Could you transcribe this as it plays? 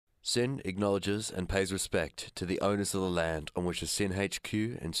Sin acknowledges and pays respect to the owners of the land on which the Sin HQ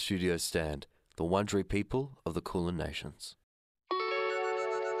and studios stand, the Wurundjeri people of the Kulin Nations.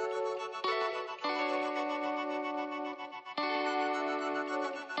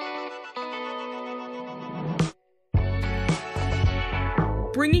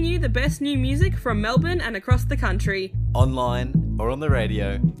 Bringing you the best new music from Melbourne and across the country. Online or on the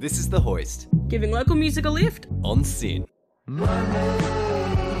radio, this is The Hoist. Giving local music a lift on Sin.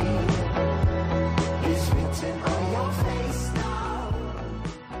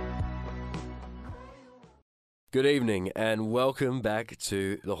 Good evening and welcome back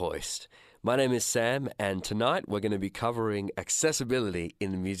to The Hoist. My name is Sam, and tonight we're going to be covering accessibility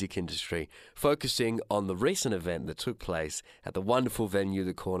in the music industry, focusing on the recent event that took place at the wonderful venue,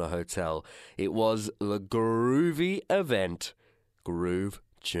 the Corner Hotel. It was the groovy event, Groove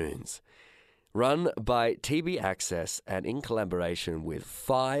Tunes, run by TB Access and in collaboration with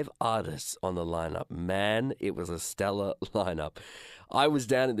 5 artists on the lineup. Man, it was a stellar lineup. I was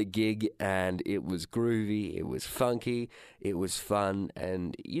down at the gig and it was groovy, it was funky, it was fun,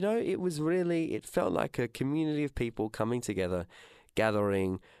 and it felt like a community of people coming together,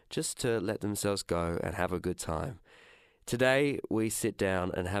 gathering just to let themselves go and have a good time. Today we sit down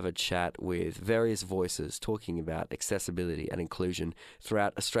and have a chat with various voices talking about accessibility and inclusion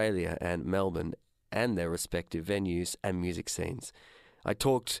throughout Australia and Melbourne and their respective venues and music scenes. I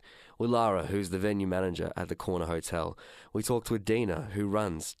talked with Lara, who's the venue manager at the Corner Hotel. We talked with Dina, who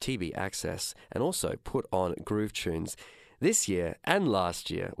runs TB Access and also put on Groove Tunes this year and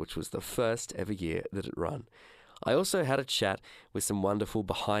last year, which was the first ever year that it ran. I also had a chat with some wonderful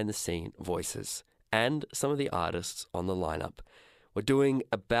behind-the-scene voices and some of the artists on the lineup. We're doing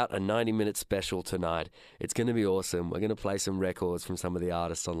about a 90-minute special tonight. It's going to be awesome. We're going to play some records from some of the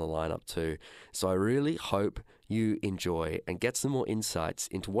artists on the lineup too. So I really hope you enjoy and get some more insights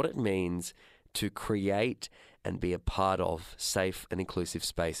into what it means to create and be a part of safe and inclusive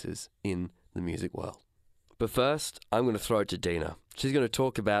spaces in the music world. But first, I'm going to throw it to Dina. She's going to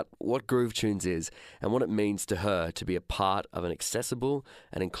talk about what Groove Tunes is and what it means to her to be a part of an accessible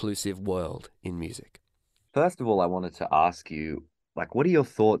and inclusive world in music. First of all, I wanted to ask you, what are your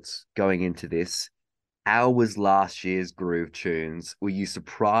thoughts going into this? How was last year's Groove Tunes? Were you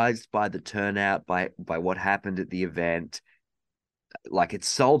surprised by the turnout, by what happened at the event? It's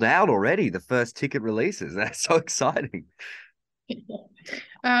sold out already, the first ticket releases. That's so exciting.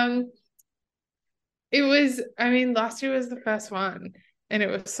 Last year was the first one, and it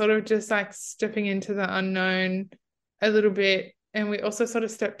was sort of just like stepping into the unknown a little bit. And we also sort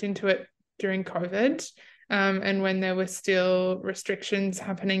of stepped into it during COVID, and when there were still restrictions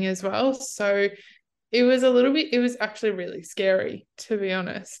happening as well. So it was actually really scary, to be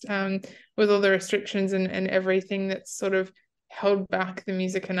honest, with all the restrictions and everything that's sort of held back the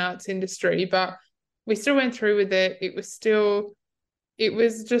music and arts industry. But we still went through with it. It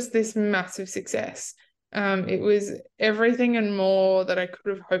was just this massive success. It was everything and more that I could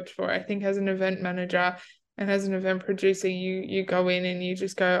have hoped for. I think as an event manager and as an event producer, you go in and you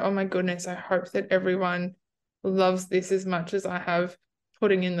just go, oh my goodness, I hope that everyone loves this as much as I have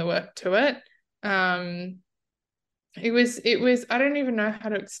putting in the work to it. It was I don't even know how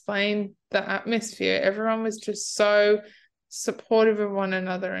to explain the atmosphere. Everyone was just so supportive of one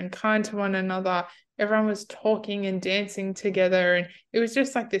another and kind to one another. Everyone was talking and dancing together, and it was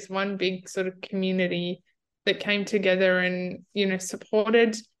just like this one big sort of community that came together and,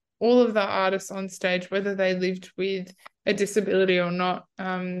 supported all of the artists on stage, whether they lived with a disability or not.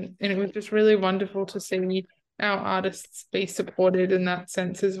 And it was just really wonderful to see our artists be supported in that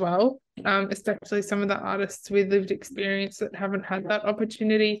sense as well, especially some of the artists with lived experience that haven't had that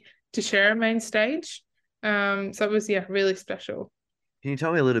opportunity to share a main stage. So it was, really special. Can you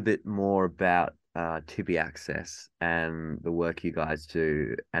tell me a little bit more about TB Access and the work you guys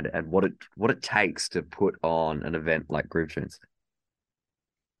do and what it takes to put on an event like Groove Tunes?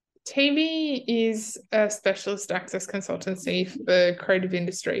 TB is a specialist access consultancy for creative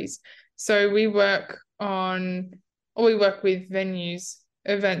industries. So we work with venues,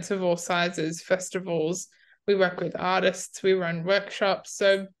 events of all sizes, festivals. We work with artists, we run workshops.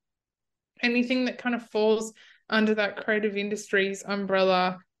 So anything that kind of falls under that creative industries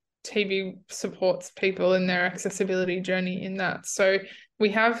umbrella, TB supports people in their accessibility journey in that. So we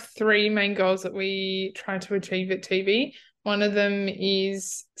have 3 main goals that we try to achieve at TB. One of them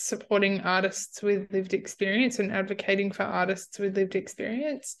is supporting artists with lived experience and advocating for artists with lived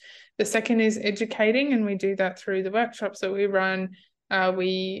experience. The second is educating, and we do that through the workshops that we run.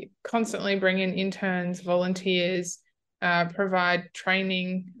 We constantly bring in interns, volunteers, provide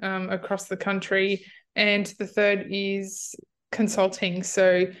training across the country. And the third is consulting.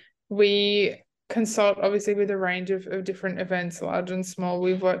 So we consult obviously with a range of different events, large and small.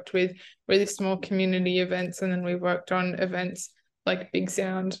 We've worked with really small community events, and then we've worked on events like Big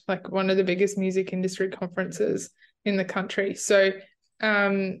Sound, like one of the biggest music industry conferences in the country. So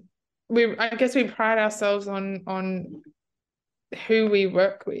I guess we pride ourselves on who we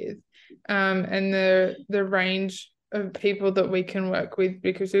work with, and the range of people that we can work with,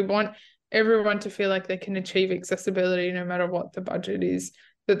 because we want everyone to feel like they can achieve accessibility no matter what the budget is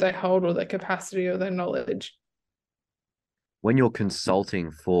that they hold, or their capacity, or their knowledge. When you're consulting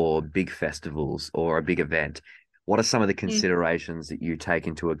for big festivals or a big event, what are some of the considerations that you take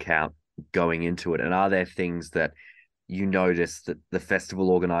into account going into it? And are there things that you notice that the festival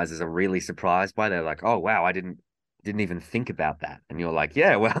organizers are really surprised by? They're like, oh wow, I didn't even think about that. And you're like,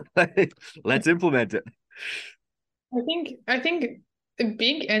 yeah, well, let's implement it. I think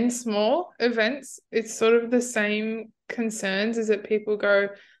big and small events, it's sort of the same concerns, is that people go,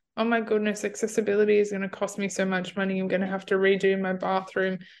 oh my goodness, accessibility is going to cost me so much money. I'm going to have to redo my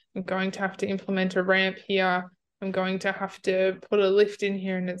bathroom. I'm going to have to implement a ramp here. I'm going to have to put a lift in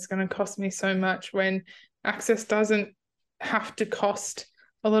here, and it's going to cost me so much, when access doesn't have to cost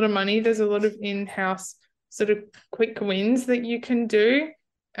a lot of money. There's a lot of in-house sort of quick wins that you can do,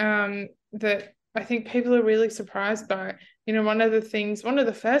 that I think people are really surprised by. One of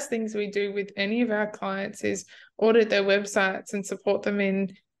the first things we do with any of our clients is audit their websites and support them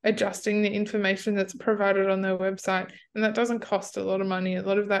in adjusting the information that's provided on their website. And that doesn't cost a lot of money. A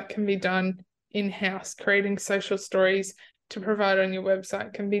lot of that can be done in-house. Creating social stories to provide on your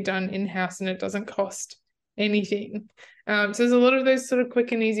website can be done in-house, and it doesn't cost anything. So there's a lot of those sort of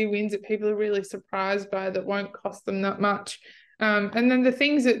quick and easy wins that people are really surprised by, that won't cost them that much. And then the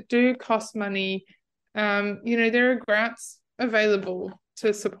things that do cost money, there are grants available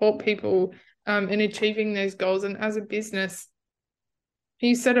to support people in achieving those goals. And as a business,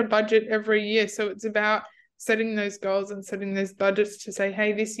 you set a budget every year. So it's about setting those goals and setting those budgets to say,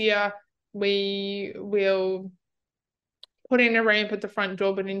 hey, this year we will put in a ramp at the front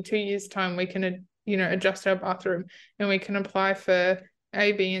door, but in 2 years' time we can, adjust our bathroom, and we can apply for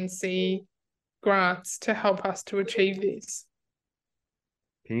A, B, and C grants to help us to achieve this.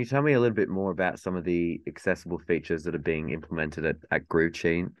 Can you tell me a little bit more about some of the accessible features that are being implemented at Groove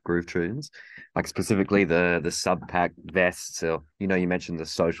Tunes, like specifically the sub pack vests, or you mentioned the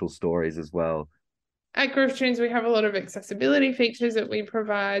social stories as well? At Groove Tunes, we have a lot of accessibility features that we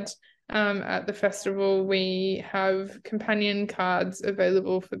provide. At the festival, we have companion cards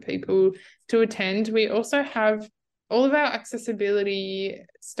available for people to attend. We also have all of our accessibility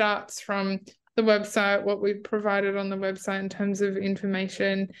starts from the website, what we've provided on the website in terms of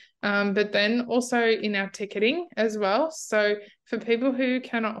information, but then also in our ticketing as well. So for people who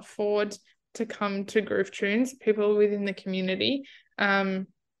cannot afford to come to Groove Tunes, people within the community, others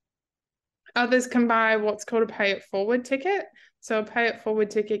can buy what's called a pay it forward ticket. So a pay it forward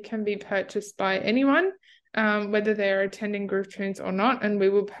ticket can be purchased by anyone, whether they're attending Groove Tunes or not, and we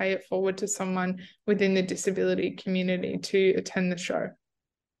will pay it forward to someone within the disability community to attend the show.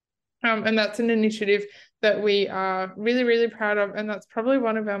 And that's an initiative that we are really, really proud of, and that's probably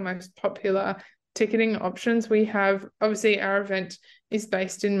one of our most popular ticketing options. We have, obviously, our event is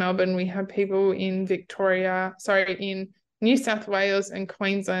based in Melbourne. We have people in in New South Wales and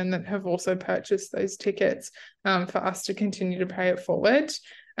Queensland that have also purchased those tickets for us to continue to pay it forward.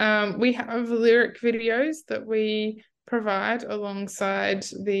 We have lyric videos that we provide alongside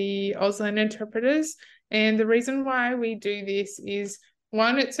the Auslan interpreters. And the reason why we do this is,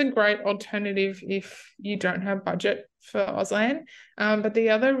 one, it's a great alternative if you don't have budget for Auslan. But the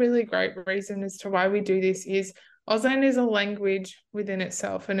other really great reason as to why we do this is Auslan is a language within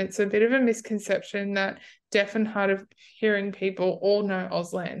itself, and it's a bit of a misconception that deaf and hard of hearing people all know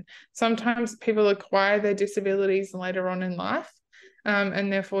Auslan. Sometimes people acquire their disabilities later on in life,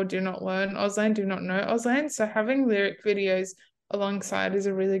 and therefore do not learn Auslan, do not know Auslan. So having lyric videos alongside is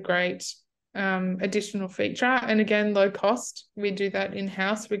a really great additional feature, and again, low cost. We do that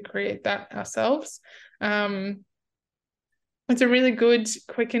in-house. We create that ourselves. It's a really good,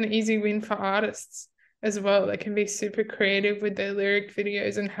 quick and easy win for artists as well. They can be super creative with their lyric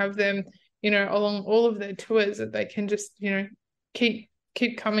videos and have them, along all of their tours, that they can just,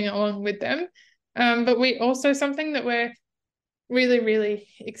 keep coming along with them. But we also, something that we're really, really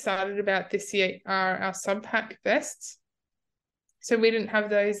excited about this year are our sub-pack vests. So we didn't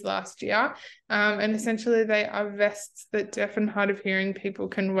have those last year. And essentially they are vests that deaf and hard of hearing people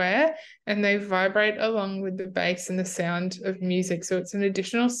can wear, and they vibrate along with the bass and the sound of music. So it's an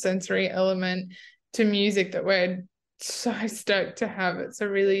additional sensory element to music that we're so stoked to have. It's a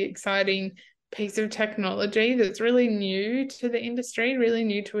really exciting piece of technology that's really new to the industry, really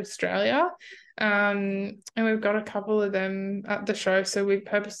new to Australia. And we've got a couple of them at the show. So we've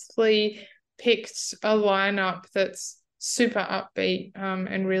purposely picked a lineup that's super upbeat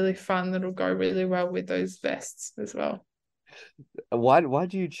and really fun that'll go really well with those vests as well. Why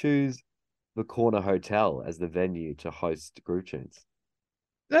do you choose the Corner Hotel as the venue to host Groove Tunes?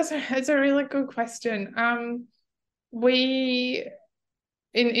 That's a really good question. We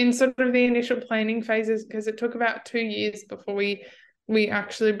in sort of the initial planning phases, because it took about 2 years before we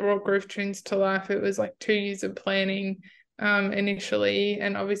actually brought Groove Tunes to life. It was like 2 years of planning initially,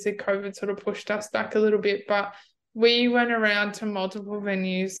 and obviously COVID sort of pushed us back a little bit, but we went around to multiple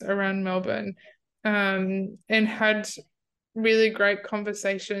venues around Melbourne and had really great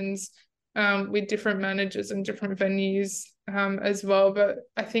conversations with different managers and different venues as well. But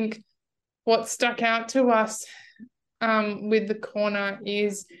I think what stuck out to us with the Corner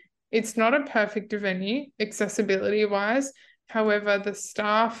is it's not a perfect venue accessibility wise. However, the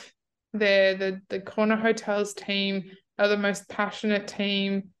staff there, the Corner Hotels team are the most passionate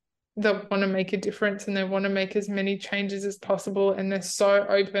team that want to make a difference, and they want to make as many changes as possible. And they're so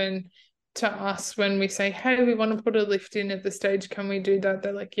open to us when we say, hey, we want to put a lift in at the stage. Can we do that?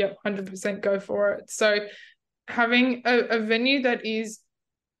 They're like, yep, 100% go for it. So having a venue that is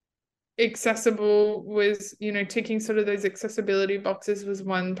accessible was, ticking sort of those accessibility boxes was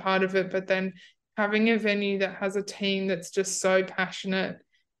one part of it, but then having a venue that has a team that's just so passionate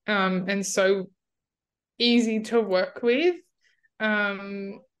and so easy to work with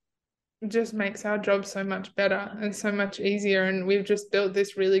just makes our job so much better and so much easier. And we've just built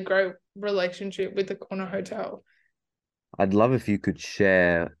this really great relationship with the Corner Hotel. I'd love if you could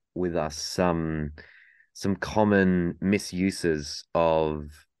share with us some common misuses of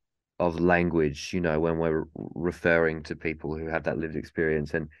language, when we're referring to people who have that lived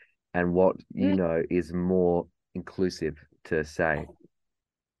experience, and what is more inclusive to say.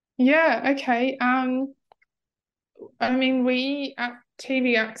 Yeah, okay. I mean, we at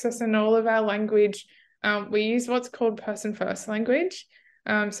TV Access and all of our language, we use what's called person first language.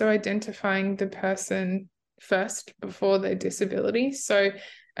 So identifying the person first before their disability. So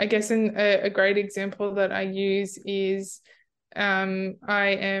I guess a great example that I use is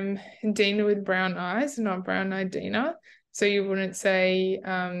I am Dina with brown eyes, not brown-eyed Dina. So you wouldn't say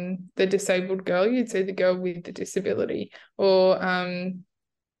the disabled girl, you'd say the girl with the disability, or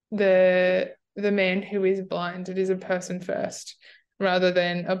the man who is blind. It is a person first rather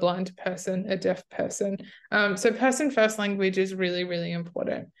than a blind person, a deaf person. So person first language is really, really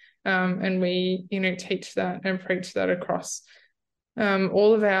important. And we, teach that and preach that across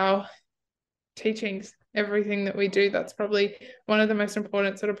all of our teachings, everything that we do. That's probably one of the most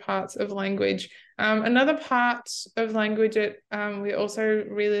important sort of parts of language. Another part of language that we also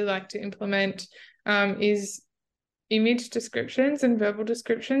really like to implement is image descriptions and verbal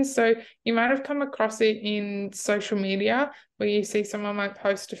descriptions. So you might have come across it in social media where you see someone might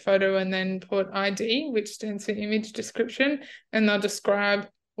post a photo and then put ID, which stands for image description, and they'll describe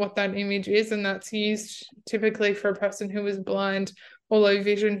what that image is. And that's used typically for a person who is blind or low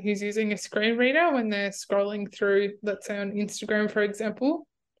vision who's using a screen reader when they're scrolling through, let's say on Instagram, for example.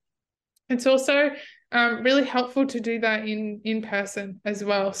 It's also really helpful to do that in person as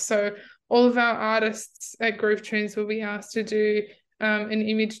well. So all of our artists at Groove Tunes will be asked to do an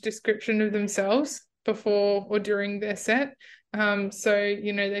image description of themselves before or during their set. So,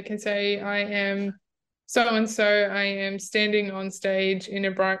 they can say, I am so-and-so, I am standing on stage in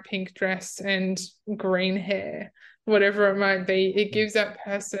a bright pink dress and green hair, whatever it might be. It gives that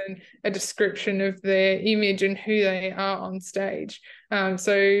person a description of their image and who they are on stage.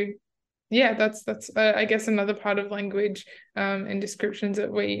 So yeah, that's I guess another part of language and descriptions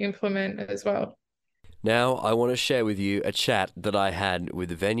that we implement as well. Now, I want to share with you a chat that I had with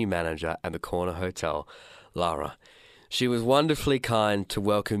the venue manager at the Corner Hotel, Lara. She was wonderfully kind to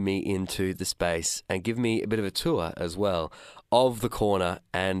welcome me into the space and give me a bit of a tour as well of the Corner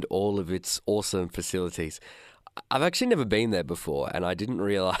and all of its awesome facilities. I've actually never been there before, and I didn't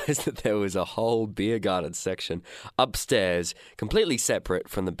realise that there was a whole beer garden section upstairs, completely separate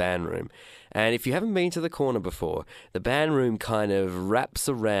from the band room. And if you haven't been to the Corner before, the band room kind of wraps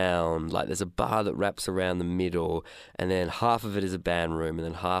around, like there's a bar that wraps around the middle, and then half of it is a band room, and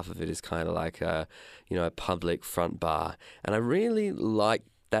then half of it is kind of like a public front bar. And I really like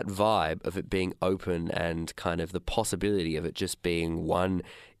that vibe of it being open and kind of the possibility of it just being one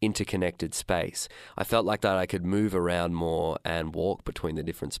interconnected space. I felt like that I could move around more and walk between the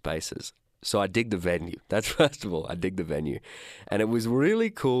different spaces. So I dig the venue. That's first of all, I dig the venue. And it was really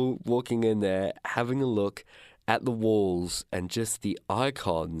cool walking in there, having a look at the walls and just the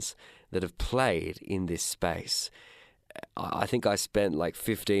icons that have played in this space. I think I spent like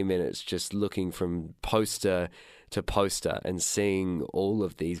 15 minutes just looking from poster to poster and seeing all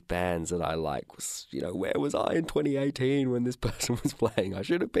of these bands that I like. Where was I in 2018 when this person was playing? I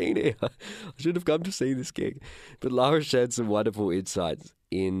should have been here. I should have come to see this gig. But Lara shared some wonderful insights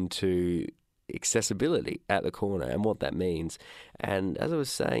into accessibility at the corner and what that means. And as I was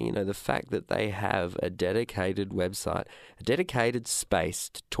saying, the fact that they have a dedicated website, a dedicated space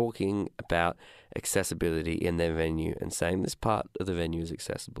to talking about accessibility in their venue and saying this part of the venue is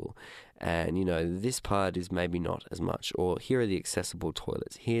accessible and this part is maybe not as much, or here are the accessible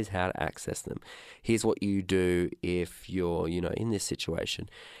toilets, here's how to access them, here's what you do if you're in this situation.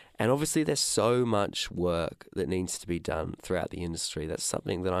 And obviously there's so much work that needs to be done throughout the industry. That's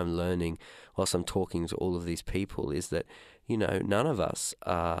something that I'm learning whilst I'm talking to all of these people, is that none of us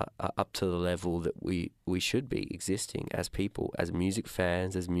are up to the level that we should be existing as people, as music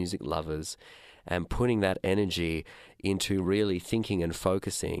fans, as music lovers, and putting that energy into really thinking and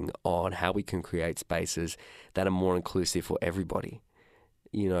focusing on how we can create spaces that are more inclusive for everybody,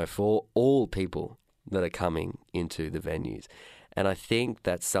 for all people that are coming into the venues. And I think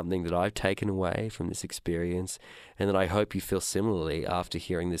that's something that I've taken away from this experience, and that I hope you feel similarly after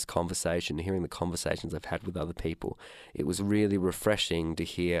hearing this conversation, hearing the conversations I've had with other people. It was really refreshing to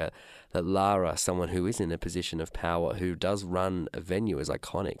hear that Lara, someone who is in a position of power, who does run a venue as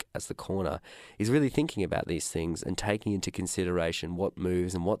iconic as the Corner, is really thinking about these things and taking into consideration what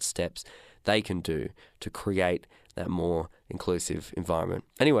moves and what steps they can do to create that more inclusive environment.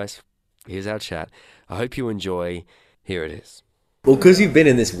 Anyways, here's our chat. I hope you enjoy. Here it is. Well, because you've been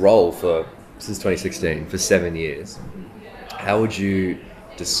in this role since 2016, for 7 years, how would you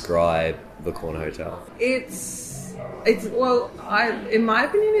describe the Corner Hotel? In my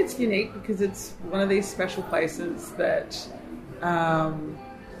opinion, it's unique because it's one of these special places that,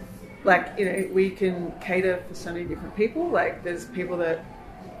 we can cater for so many different people. Like, there's people that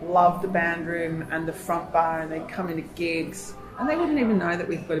love the band room and the front bar, and they come into gigs and they wouldn't even know that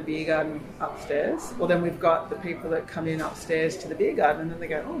we've got a beer garden upstairs. Well, then we've got the people that come in upstairs to the beer garden, and then they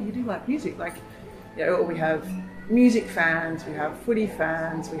go, "Oh, you do like music?" Or we have music fans, we have footy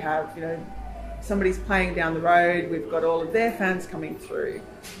fans, we have, somebody's playing down the road, we've got all of their fans coming through.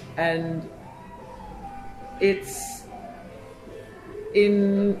 And it's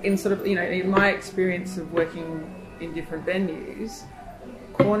in sort of, in my experience of working in different venues,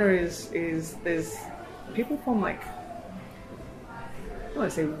 Corner is there's people from I don't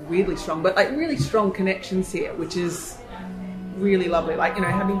want to say weirdly strong, but really strong connections here, which is really lovely.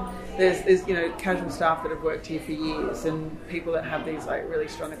 There's casual staff that have worked here for years, and people that have these really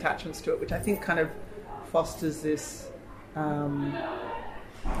strong attachments to it, which I think kind of fosters this, the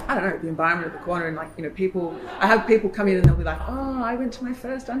environment of the Corner. And I have people come in and they'll be like, "Oh, I went to my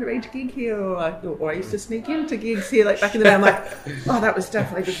first underage gig here," or I used to sneak into gigs here back in the day. I'm like, "Oh, that was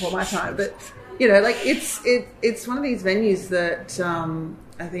definitely before my time," but. It's one of these venues that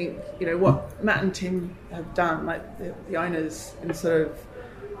I think, what Matt and Tim have done, the owners, and sort of,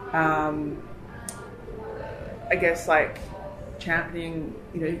 championing,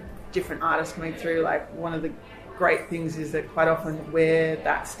 different artists coming through. One of the great things is that quite often we're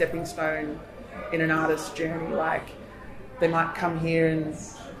that stepping stone in an artist's journey. They might come here and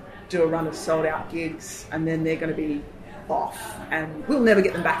do a run of sold out gigs, and then they're going to be off, and we'll never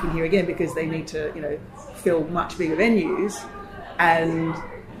get them back in here again because they need to fill much bigger venues. And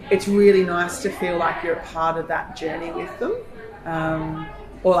it's really nice to feel like you're a part of that journey with them,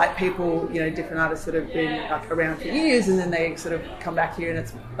 or people, different artists that have been around for years, and then they sort of come back here and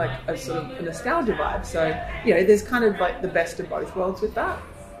it's a sort of a nostalgia vibe. So there's kind of the best of both worlds with that.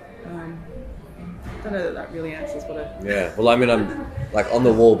 I don't know that really answers what I... Yeah, well, I'm on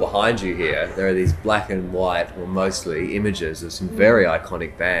the wall behind you here, there are these black and white, or mostly, images of some very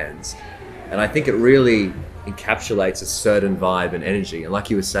iconic bands. And I think it really encapsulates a certain vibe and energy. And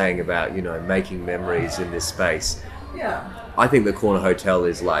like you were saying about, making memories in this space. Yeah. I think the Corner Hotel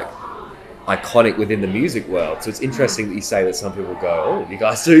is iconic within the music world. So it's interesting that you say that some people go, "Oh, you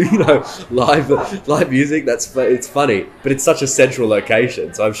guys do, live music. It's funny." But it's such a central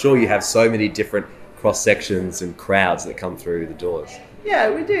location. So I'm sure you have so many different cross sections and crowds that come through the doors.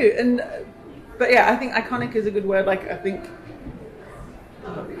 Yeah, we do. But I think iconic is a good word. I think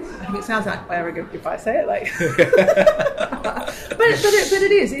it sounds arrogant if I say it. but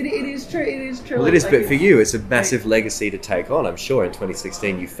it is. It is true. It is true. Well, it is. But for you, it's a massive legacy to take on. I'm sure in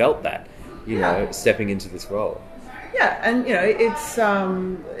 2016 you felt that. Stepping into this role. Yeah, and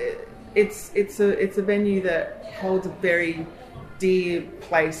it's a venue that holds a very dear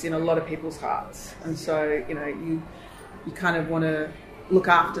place in a lot of people's hearts, and so you kind of want to look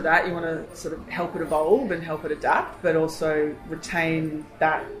after that. You want to sort of help it evolve and help it adapt, but also retain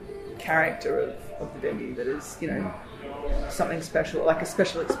that character of the venue that is, something special, like a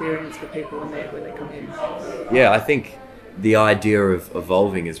special experience for people when they come in. Yeah, I think the idea of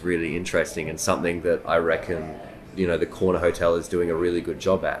evolving is really interesting and something that I reckon, the Corner Hotel is doing a really good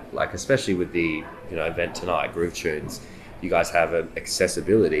job at. Like, especially with the, event tonight, Groove Tunes, you guys have an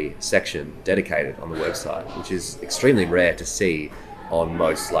accessibility section dedicated on the website, which is extremely rare to see on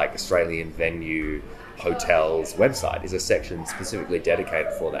most like Australian venue hotels' website, is a section specifically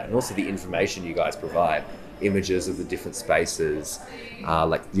dedicated for that. And also the information you guys provide, images of the different spaces,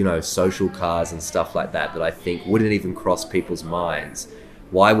 social cars and stuff like that I think wouldn't even cross people's minds.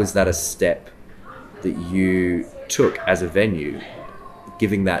 Why was that a step that you took as a venue,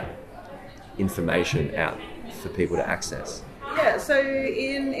 giving that information out for people to access? Yeah, so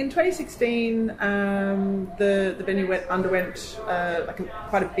in 2016, the venue underwent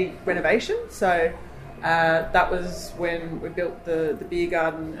quite a big renovation. So that was when we built the beer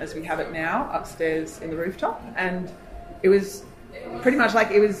garden as we have it now upstairs in the rooftop, and it was pretty much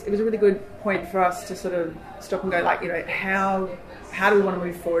like it was a really good point for us to sort of stop and go, like, how do we want to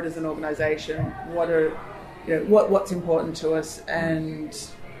move forward as an organisation? What are what's important to us, and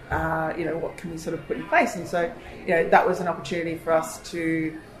what can we sort of put in place? And so that was an opportunity for us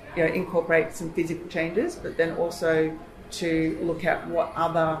to incorporate some physical changes, but then also to look at what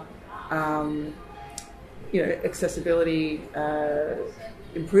other accessibility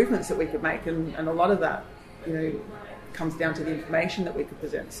improvements that we could make, and a lot of that comes down to the information that we could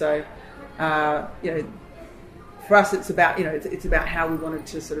present. So for us, it's about it's about how we wanted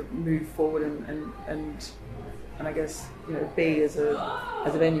to sort of move forward and I guess be as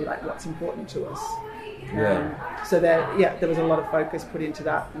a venue, like what's important to us. So there was a lot of focus put into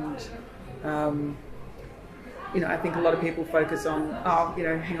that, and I think a lot of people focus on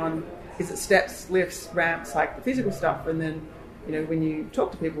hang on, is it steps, lifts, ramps, like the physical stuff, and then when you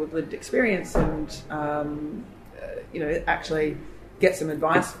talk to people with lived experience and actually get some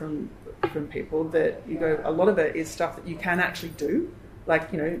advice from people, that you go, a lot of it is stuff that you can actually do.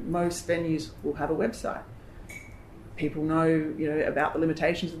 Like most venues will have a website. People know about the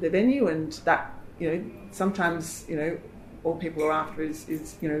limitations of their venue, and that sometimes all people are after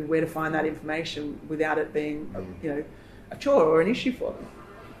is where to find that information without it being a chore or an issue for them.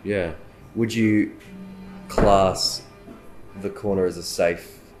 Yeah. Would you class the Corner as a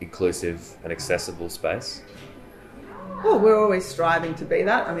safe, inclusive and accessible space? Well, we're always striving to be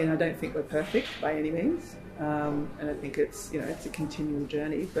that. I mean, I don't think we're perfect by any means, and I think it's it's a continual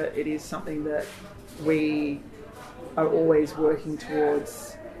journey, but it is something that we are always working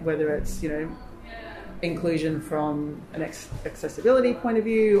towards, whether it's inclusion from an accessibility point of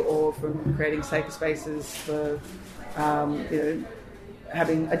view, or from creating safer spaces for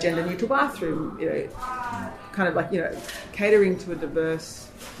having a gender neutral bathroom, kind of like catering to a diverse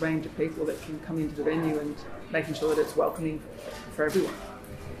range of people that can come into the venue, and making sure that it's welcoming for everyone.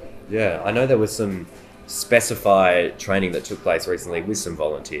 Yeah, I know there was some specified training that took place recently with some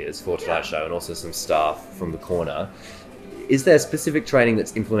volunteers for tonight's show, and also some staff from the Corner. Is there specific training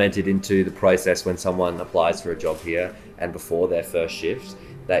that's implemented into the process when someone applies for a job here and before their first shift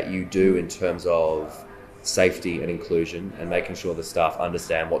that you do in terms of safety and inclusion, and making sure the staff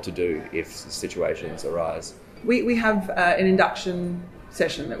understand what to do if situations arise? We have an induction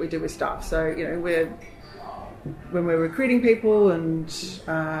session that we do with staff. So when we're recruiting people, and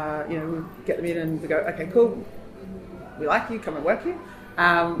we get them in and we go, okay, cool, we like you, come and work here.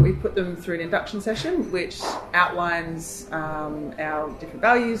 We put them through an induction session which outlines our different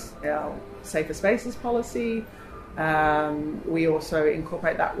values, our safer spaces policy. We also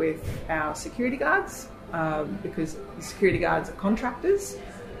incorporate that with our security guards, because the security guards are contractors,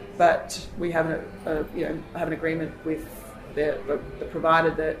 but we have an agreement with the provider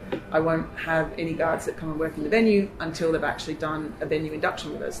that I won't have any guards that come and work in the venue until they've actually done a venue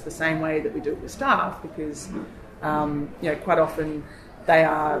induction with us, the same way that we do it with staff, because quite often they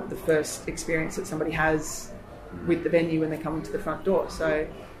are the first experience that somebody has with the venue when they come into the front door. So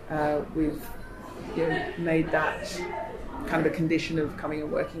we've made that kind of a condition of coming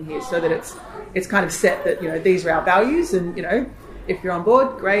and working here, so that it's kind of set that these are our values, and if you're on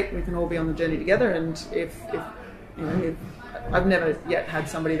board, great, we can all be on the journey together. And if I've never yet had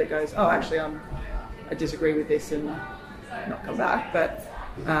somebody that goes, oh, actually I disagree with this, and not come back. But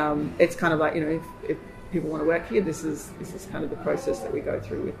it's kind of like if people want to work here, this is kind of the process that we go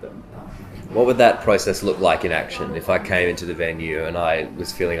through with them. What would that process look like in action? If I came into the venue and I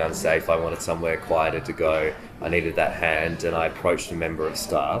was feeling unsafe, I wanted somewhere quieter to go, I needed that hand, and I approached a member of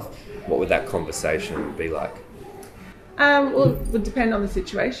staff, what would that conversation be like? Well, it would depend on the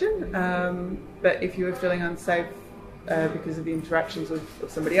situation. But if you were feeling unsafe because of the interactions with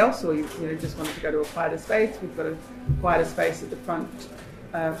somebody else, or you just wanted to go to a quieter space, we've got a quieter space at the front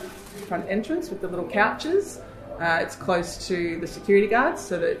entrance with the little couches. It's close to the security guards,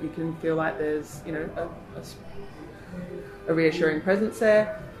 so that you can feel like there's a reassuring presence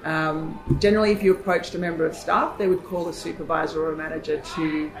there. Generally, if you approached a member of staff, they would call a supervisor or a manager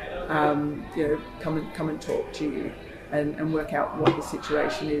to come and talk to you and work out what the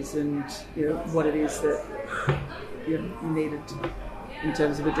situation is and what it is that you needed in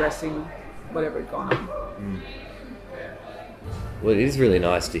terms of addressing whatever had gone on. Well, it is really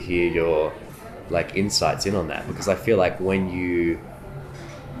nice to hear your insights in on that, because I feel like when you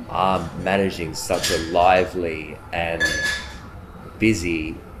are managing such a lively and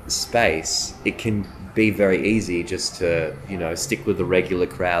busy space, it can be very easy just to stick with the regular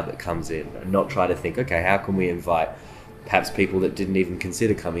crowd that comes in and not try to think, okay, how can we invite perhaps people that didn't even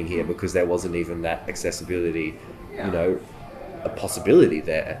consider coming here because there wasn't even that accessibility, a possibility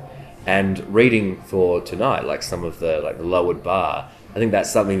there. And reading for tonight, like some of the lowered bar, I think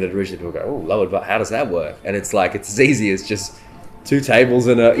that's something that originally people go, oh, lowered bar, how does that work? And it's it's as easy as just 2 tables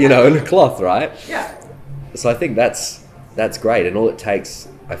and and a cloth, right? Yeah. So I think that's great, and all it takes,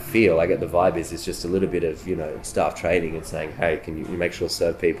 I feel, I get the vibe is just a little bit of staff training and saying, hey, can you make sure to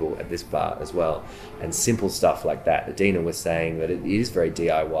serve people at this bar as well, and simple stuff like that. Adina was saying that it is very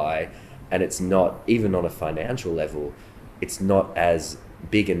DIY, and it's not, even on a financial level, it's not as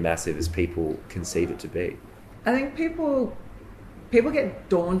big and massive as people conceive it to be. I think people get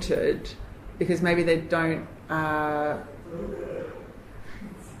daunted because maybe they don't. I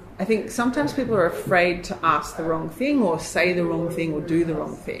think sometimes people are afraid to ask the wrong thing or say the wrong thing or do the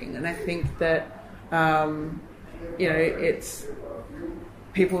wrong thing, and I think that it's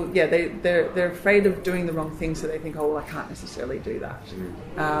people. Yeah, they're afraid of doing the wrong thing, so they think, oh, well, I can't necessarily do that.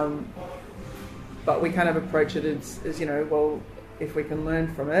 But we kind of approach it as well, if we can learn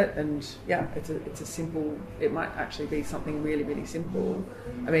from it, and it's a simple. It might actually be something really, really simple.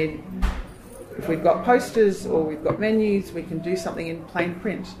 I mean, if we've got posters or we've got menus, we can do something in plain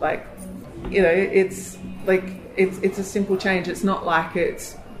print. It's a simple change. It's not like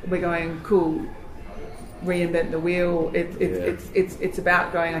we're going, cool, reinvent the wheel. It's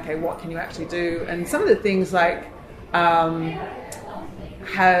about going, okay, what can you actually do? And some of the things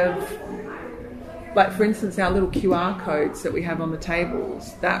for instance, our little QR codes that we have on the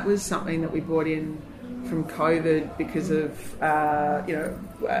tables, that was something that we brought in from COVID because of,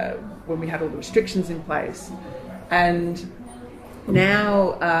 when we had all the restrictions in place. And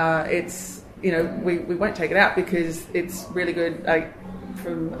now it's, we won't take it out because it's really good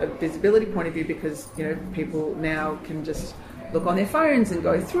from a visibility point of view, because, people now can just look on their phones and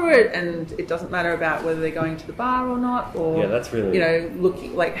go through it, and it doesn't matter about whether they're going to the bar or not, or that's really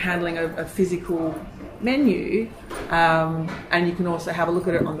looking handling a physical menu, and you can also have a look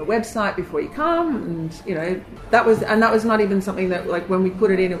at it on the website before you come, and that was not even something that when we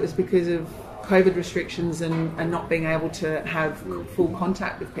put it in, it was because of COVID restrictions and not being able to have full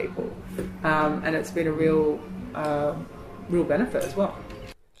contact with people, and it's been a real benefit as well.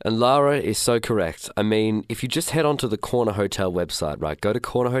 And Lara is so correct. I mean, if you just head onto the Corner Hotel website, right, go to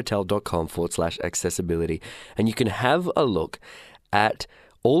cornerhotel.com/accessibility, and you can have a look at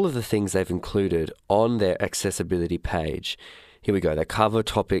all of the things they've included on their accessibility page. Here we go. They cover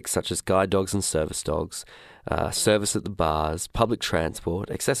topics such as guide dogs and service dogs, service at the bars, public transport,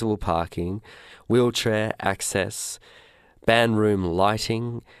 accessible parking, wheelchair access, band room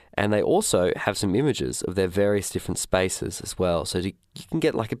lighting, and they also have some images of their various different spaces as well. So you can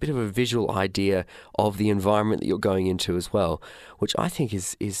get a bit of a visual idea of the environment that you're going into as well, which I think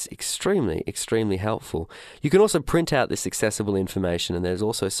is extremely, extremely helpful. You can also print out this accessible information, and there's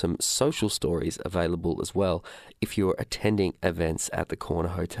also some social stories available as well if you're attending events at the Corner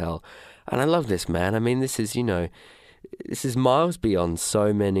Hotel. And I love this, man. I mean, this is miles beyond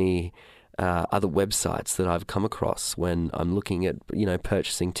so many other websites that I've come across when I'm looking at,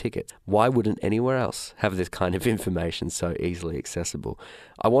 purchasing tickets. Why wouldn't anywhere else have this kind of information so easily accessible?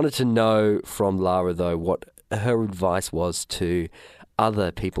 I wanted to know from Lara, though, what her advice was to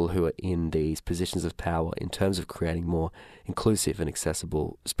other people who are in these positions of power in terms of creating more inclusive and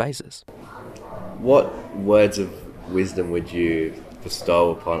accessible spaces. What words of wisdom would you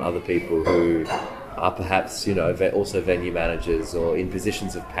bestow upon other people who are perhaps, also venue managers or in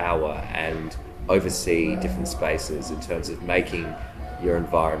positions of power and oversee different spaces in terms of making your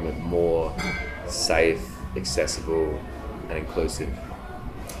environment more safe, accessible, and inclusive?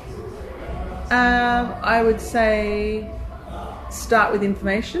 I would say start with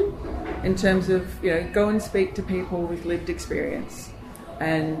information. in terms of, go and speak to people with lived experience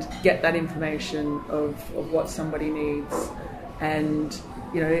and get that information of what somebody needs, and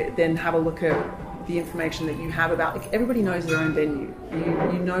then have a look at the information that you have about, like, everybody knows their own venue.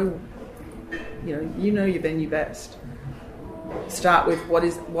 You know your venue best. Start with what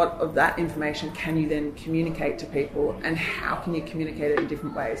of that information can you then communicate to people, and how can you communicate it in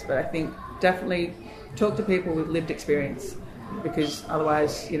different ways. But I think definitely talk to people with lived experience, because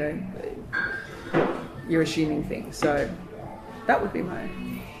otherwise, you're assuming things. So that would be my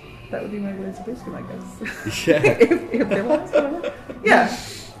words of wisdom, I guess. Yeah. if there was, I don't know. Yeah.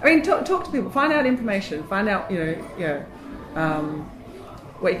 I mean, talk to people, find out information, find out,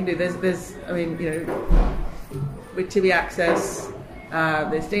 what you can do. There's, with TB Access,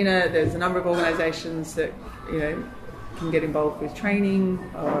 there's DINA, there's a number of organisations that, can get involved with training,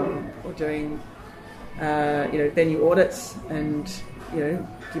 or doing, venue audits, and,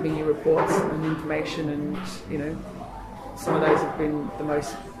 giving you reports and information, and, some of those have been the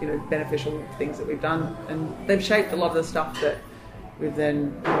most, beneficial things that we've done, and they've shaped a lot of the stuff that we've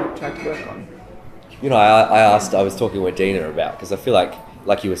then tried to work on. I was talking with Dina about, because I feel like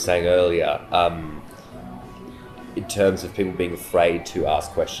you were saying earlier, in terms of people being afraid to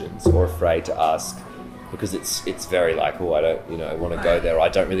ask questions, or afraid to ask, because it's very like, oh, I don't want to go there, or I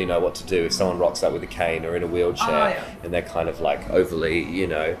don't really know what to do if someone rocks up with a cane or in a wheelchair, and they're kind of like overly,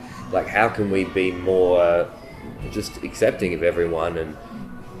 like, how can we be more just accepting of everyone? And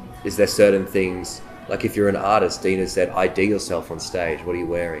is there certain things, like if you're an artist, Dina said, ID yourself on stage, what are you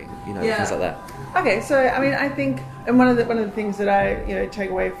wearing, things like that. Okay, so I think, and one of the things that I take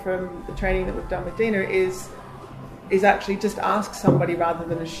away from the training that we've done with Dina is actually just ask somebody, rather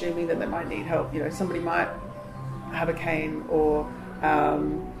than assuming that they might need help. Somebody might have a cane, or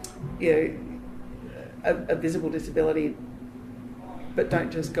a visible disability, but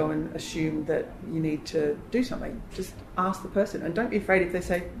don't just go and assume that you need to do something. Just ask the person, and don't be afraid if they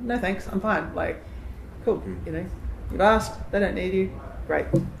say, no thanks, I'm fine. Like, cool, you've asked, they don't need you, great.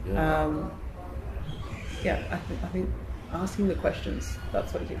 I think asking the questions,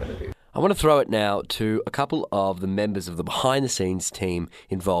 that's what you've got to do. I want to throw it now to a couple of the members of the behind-the-scenes team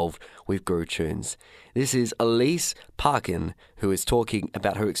involved with Groove Tunes. This is Elise Parkin, who is talking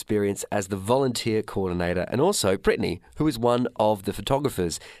about her experience as the volunteer coordinator, and also Brittany, who is one of the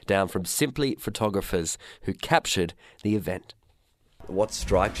photographers down from Simply Photographers, who captured the event. What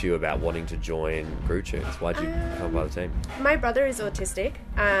strikes you about wanting to join Groove Tunes? Why'd you come by the team? My brother is autistic,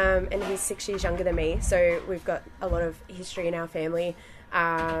 and he's 6 years younger than me, so we've got a lot of history in our family.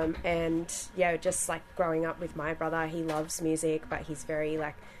 Just like growing up with my brother, he loves music, but he's very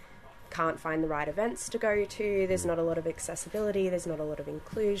can't find the right events to go to. There's not a lot of accessibility, there's not a lot of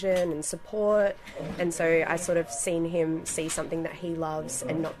inclusion and support, and so I sort of seen him see something that he loves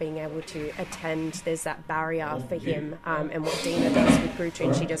and not being able to attend. There's that barrier for him, and what Dina does with Groove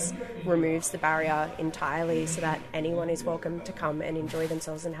Tunes, she just removes the barrier entirely so that anyone is welcome to come and enjoy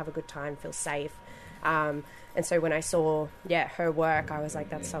themselves and have a good time, feel safe. And so when I saw, her work, I was like,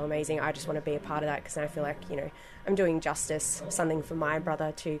 that's so amazing. I just want to be a part of that, because I feel like, I'm doing justice, something for my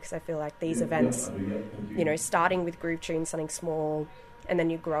brother too, because I feel like these events, starting with Groove Tunes, something small, and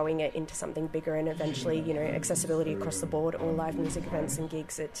then you're growing it into something bigger, and eventually, accessibility across the board, all live music events and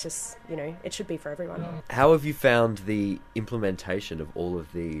gigs, it's just, it should be for everyone. How have you found the implementation of all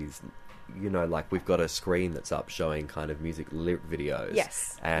of these? We've got a screen that's up showing kind of music lyric videos.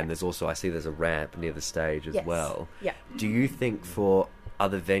 Yes. And there's also, I see there's a ramp near the stage as well. Yeah. Do you think for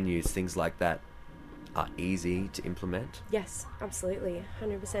other venues, things like that are easy to implement? Yes, absolutely.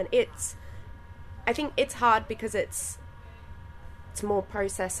 100%. I think it's hard because it's more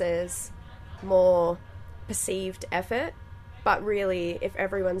processes, more perceived effort. But really, if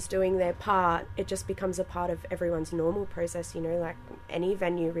everyone's doing their part, it just becomes a part of everyone's normal process, like any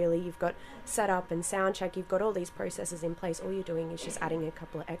venue really. You've got setup and sound check, you've got all these processes in place. All you're doing is just adding a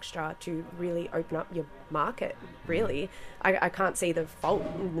couple of extra to really open up your market, really. I can't see the fault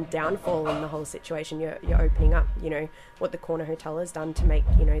and the downfall in the whole situation. You're opening up, what the Corner Hotel has done to make,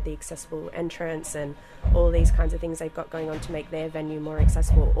 the accessible entrance and all these kinds of things they've got going on to make their venue more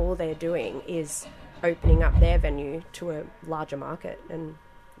accessible. All they're doing is opening up their venue to a larger market, and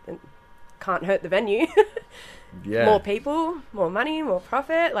can't hurt the venue. Yeah. More people, more money, more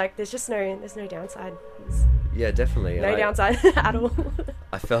profit. There's no downside. Definitely. No downside at all.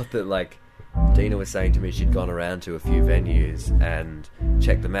 I felt that Dina was saying to me she'd gone around to a few venues and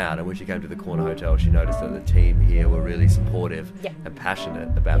checked them out, and when she came to the Corner Hotel, she noticed that the team here were really supportive and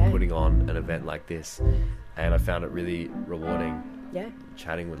passionate about putting on an event like this, and I found it really rewarding. Yeah.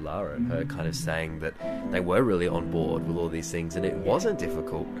 chatting with Lara and her kind of saying that they were really on board with all these things and it wasn't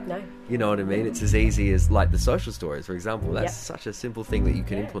difficult. No. You know what I mean? It's as easy as like the social stories, for example. That's Yep. such a simple thing that you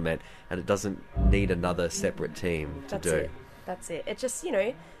can implement and it doesn't need another separate team to do. That's it. It just,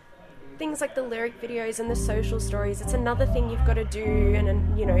 things like the lyric videos and the social stories, it's another thing you've got to do,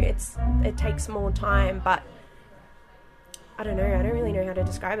 and it takes more time, but I don't know, I don't really know how to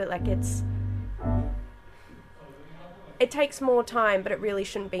describe it. Like it takes more time, but it really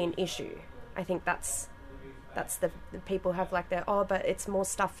shouldn't be an issue. I think that's the people have like their, but it's more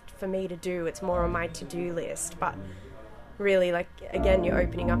stuff for me to do, it's more on my to-do list, but really, like, again, you're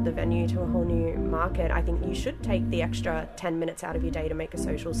opening up the venue to a whole new market. I think you should take the extra 10 minutes out of your day to make a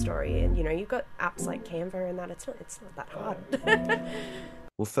social story, and you've got apps like Canva and that. It's not that hard.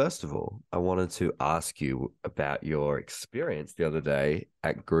 Well, first of all, I wanted to ask you about your experience the other day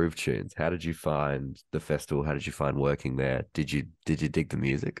at Groove Tunes. How did you find the festival? How did you find working there? Did you dig the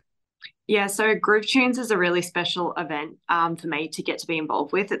music? Yeah, so Groove Tunes is a really special event for me to get to be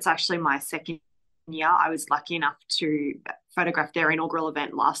involved with. It's actually my second year. I was lucky enough to photograph their inaugural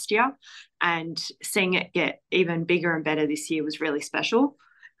event last year, and seeing it get even bigger and better this year was really special.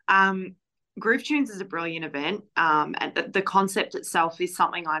 Groove Tunes is a brilliant event, and the concept itself is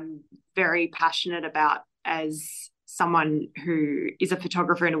something I'm very passionate about as someone who is a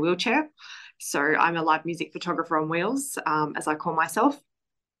photographer in a wheelchair. So I'm a live music photographer on wheels, as I call myself.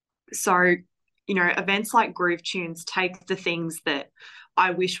 So, events like Groove Tunes take the things that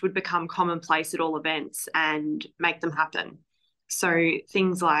I wish would become commonplace at all events and make them happen. So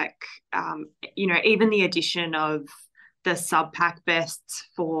things like, even the addition of the sub-pack vests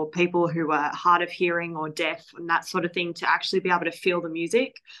for people who are hard of hearing or deaf and that sort of thing, to actually be able to feel the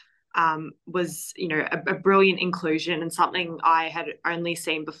music was, a brilliant inclusion, and something I had only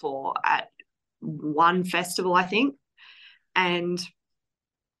seen before at one festival, I think. And,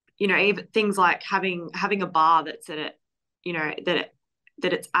 even things like having a bar that's at it,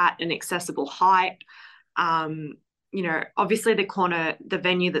 that it's at an accessible height. Obviously the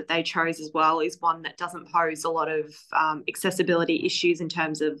venue that they chose as well is one that doesn't pose a lot of accessibility issues in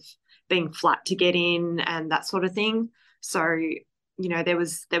terms of being flat to get in and that sort of thing. So, there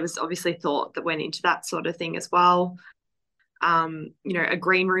was obviously thought that went into that sort of thing as well. A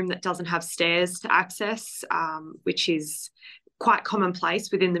green room that doesn't have stairs to access, which is quite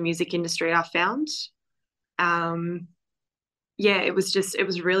commonplace within the music industry, I found. It was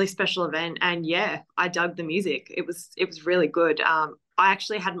a really special event, and I dug the music. It was really good. I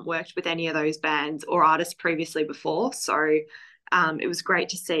actually hadn't worked with any of those bands or artists previously before, so it was great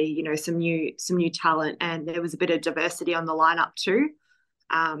to see some new talent, and there was a bit of diversity on the lineup too.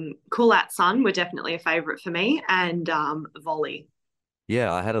 Cool Out Sun were definitely a favorite for me, and Volley.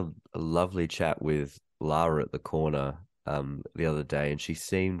 Yeah, I had a lovely chat with Lara at the corner the other day, and she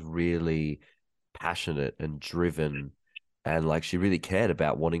seemed really passionate and driven. And like she really cared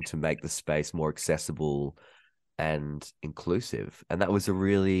about wanting to make the space more accessible and inclusive. And that was a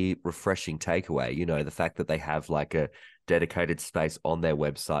really refreshing takeaway. The fact that they have like a dedicated space on their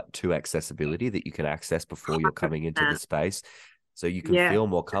website to accessibility that you can access before you're coming into the space, so you can feel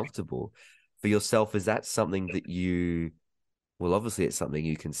more comfortable. For yourself, is that something that obviously it's something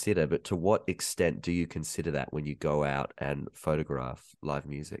you consider, but to what extent do you consider that when you go out and photograph live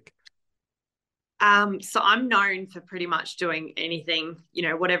music? So I'm known for pretty much doing anything,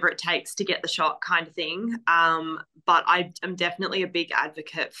 whatever it takes to get the shot kind of thing. But I am definitely a big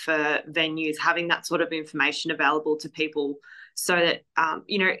advocate for venues having that sort of information available to people, so that,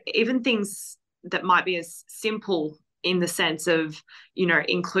 even things that might be as simple in the sense of,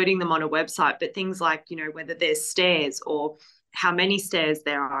 including them on a website, but things like, whether there's stairs or how many stairs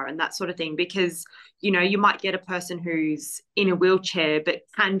there are and that sort of thing, because you might get a person who's in a wheelchair but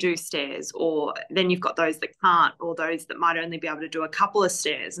can do stairs, or then you've got those that can't, or those that might only be able to do a couple of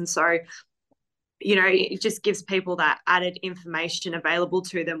stairs. And so it just gives people that added information available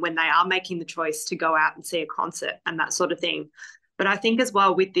to them when they are making the choice to go out and see a concert and that sort of thing. But I think as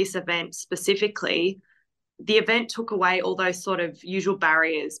well, with this event specifically, the event took away all those sort of usual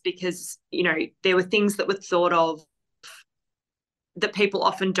barriers, because there were things that were thought of that people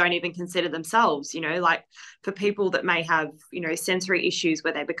often don't even consider themselves, like for people that may have, sensory issues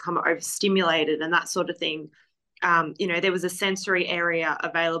where they become overstimulated and that sort of thing. There was a sensory area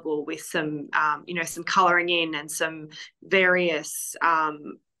available with some, some colouring in and some various,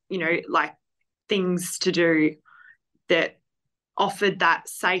 like things to do that offered that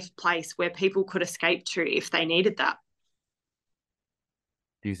safe place where people could escape to if they needed that.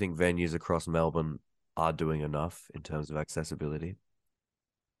 Do you think venues across Melbourne are doing enough in terms of accessibility?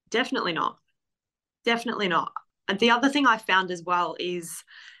 Definitely not. Definitely not. And the other thing I found as well is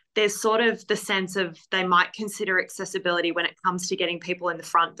there's sort of the sense of they might consider accessibility when it comes to getting people in the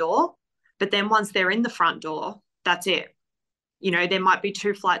front door. But then once they're in the front door, that's it. You know, there might be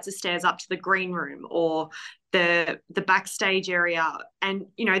 2 flights of stairs up to the green room or the backstage area. And,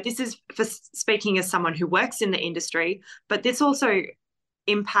 you know, this is for speaking as someone who works in the industry, but this also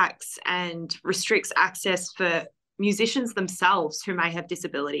impacts and restricts access for musicians themselves who may have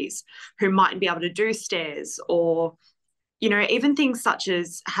disabilities, who mightn't be able to do stairs, or, you know, even things such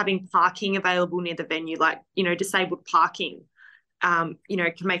as having parking available near the venue, like, you know, disabled parking, you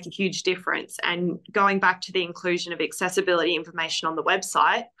know, can make a huge difference. And going back to the inclusion of accessibility information on the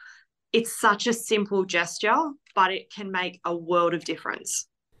website, it's such a simple gesture, but it can make a world of difference.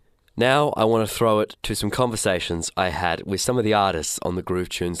 Now I want to throw it to some conversations I had with some of the artists on the Groove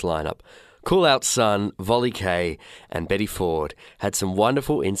Tunes lineup. Cool Out Sun, Volley K and Betty Ford had some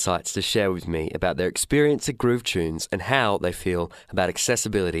wonderful insights to share with me about their experience at Groove Tunes and how they feel about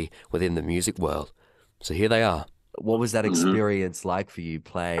accessibility within the music world. So here they are. What was that experience like for you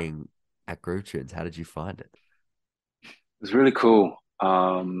playing at Groove Tunes? How did you find it? It was really cool.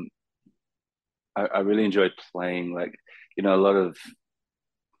 I really enjoyed playing. Like, you know, a lot of,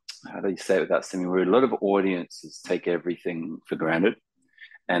 how do you say it without seeming rude? A lot of audiences take everything for granted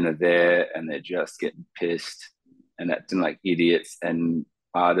and are there and they're just getting pissed and acting like idiots, and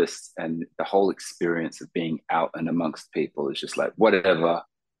artists and the whole experience of being out and amongst people is just like, whatever.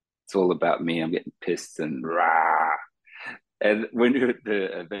 It's all about me. I'm getting pissed and rah. And when you're at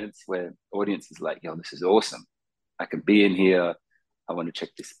the events where audience is like, yo, this is awesome. I can be in here. I want to check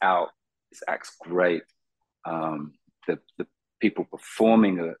this out. This act's great. The people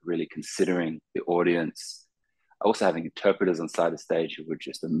performing are really considering the audience. Also having interpreters on side of stage who were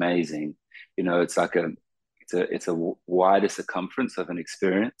just amazing. You know, it's like it's a wider circumference of an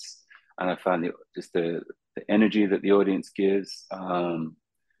experience. And I found the energy that the audience gives,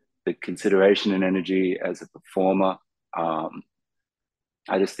 the consideration and energy as a performer.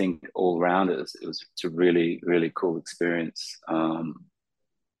 I just think all around it's a really, really cool experience.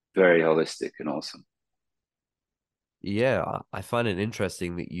 Very holistic and awesome. Yeah, I find it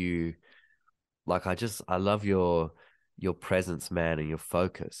interesting that you, like, I love your presence, man, and your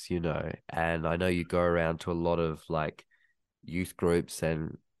focus, you know. And I know you go around to a lot of like youth groups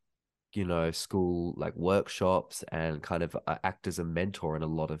and, you know, school like workshops and kind of act as a mentor in a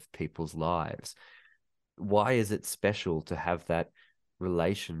lot of people's lives. Why is it special to have that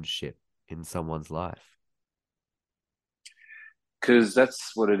relationship in someone's life? Because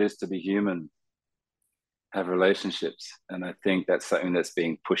that's what it is to be human, have relationships. And I think that's something that's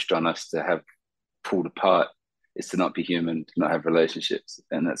being pushed on us to have pulled apart, is to not be human, to not have relationships.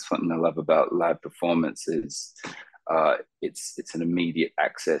 And that's something I love about live performance is it's an immediate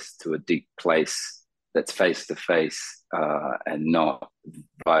access to a deep place that's face to face and not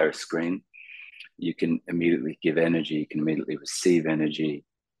via a screen. You can immediately give energy, you can immediately receive energy,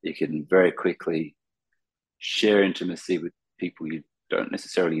 you can very quickly share intimacy with people you don't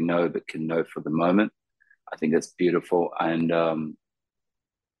necessarily know but can know for the moment. I think that's beautiful. And I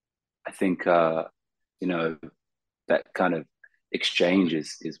think you know, that kind of exchange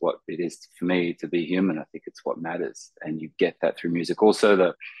is what it is for me to be human. I think it's what matters, and you get that through music. Also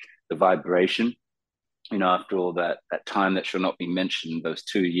the vibration, you know, after all that time that shall not be mentioned, those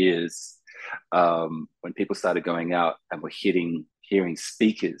 2 years, when people started going out and were hearing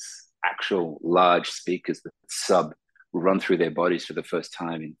speakers, actual large speakers that run through their bodies for the first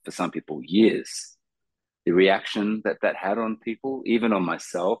time in, for some people, years. The reaction that had on people, even on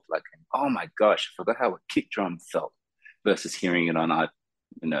myself, like, oh my gosh, I forgot how a kick drum felt, versus hearing it on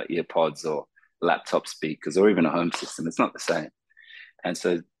earpods or laptop speakers or even a home system. It's not the same. And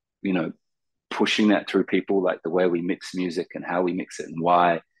so, you know, pushing that through people, like the way we mix music and how we mix it and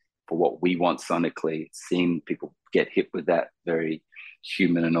why, for what we want sonically, seeing people get hit with that very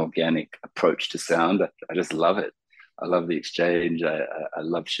human and organic approach to sound. I just love it. I love the exchange. I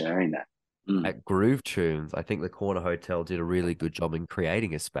love sharing that. At Groove Tunes, I think the Corner Hotel did a really good job in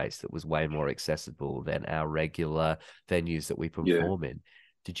creating a space that was way more accessible than our regular venues that we perform in.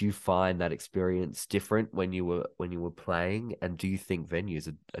 Did you find that experience different when you were playing? And do you think venues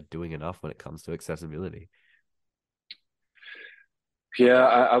are doing enough when it comes to accessibility? Yeah,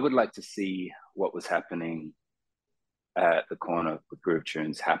 I would like to see what was happening at the Corner with Groove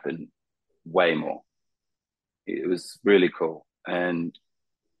Tunes happen way more. It was really cool. And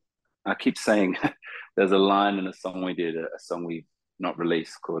I keep saying there's a line in a song we did, a song we've not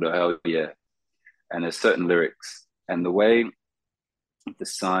released called Oh Hell Yeah. And there's certain lyrics. And the way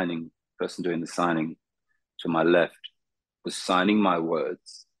the person doing the signing to my left was signing my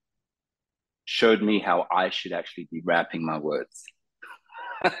words, showed me how I should actually be rapping my words.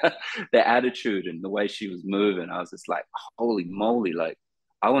 The attitude and the way she was moving, I was just like, holy moly, like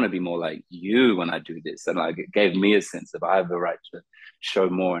I want to be more like you when I do this. And like it gave me a sense of I have the right to show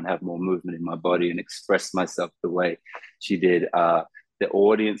more and have more movement in my body and express myself the way she did. The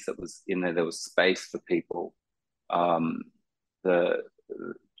audience that was in there was space for people. The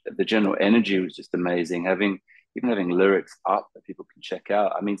the general energy was just amazing. Having lyrics up that people can check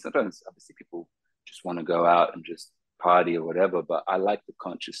out. I mean, sometimes obviously people just want to go out and just party or whatever, but I like the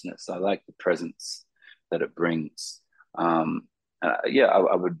consciousness. I like the presence that it brings. Yeah,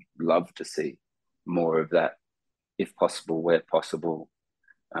 I would love to see more of that, if possible, where possible.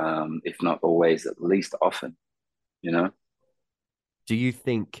 If not always, at least often, you know? Do you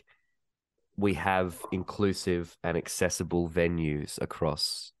think we have inclusive and accessible venues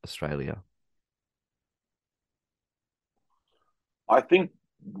across Australia? I think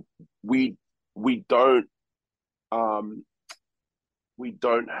we we don't um, we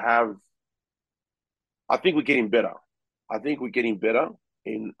don't have. I think we're getting better. I think we're getting better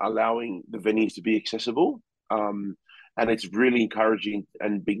in allowing the venues to be accessible, and it's really encouraging.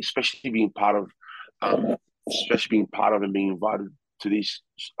 And being, especially being part of, especially being part of and being invited to these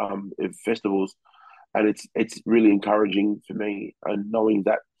festivals, and it's really encouraging for me, and knowing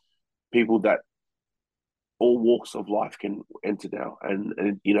that people that all walks of life can enter now,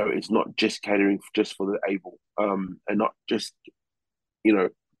 and you know it's not just catering just for the able, and not just you know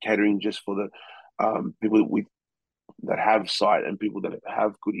catering just for the people with that have sight and people that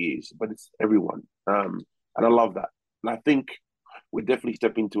have good ears, but it's everyone, and I love that, and I think we're definitely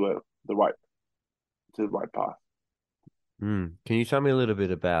stepping the right to the right path. Can you tell me a little bit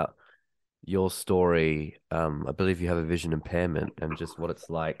about your story? I believe you have a vision impairment and just what it's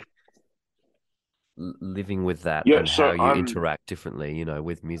like living with that Yeah, and how so you interact differently,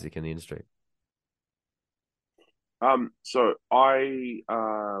 with music in the industry. so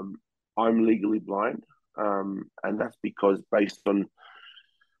I'm legally blind, and that's because based on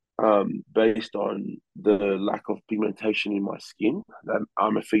the lack of pigmentation in my skin. That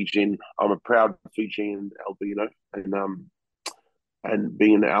I'm a Fijian. I'm a proud Fijian albino, and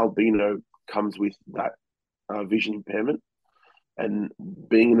being an albino comes with that vision impairment. And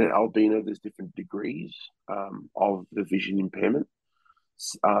being an albino, there's different degrees of the vision impairment,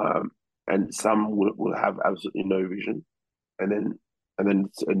 and some will have absolutely no vision, and then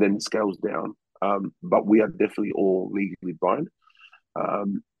it scales down. But we are definitely all legally blind.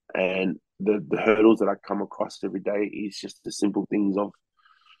 And the hurdles that I come across every day is just the simple things of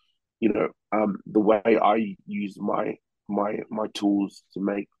the way I use my tools to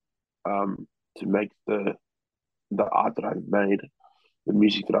make the art that I've made, the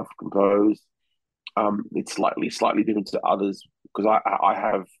music that I've composed. It's slightly different to others because I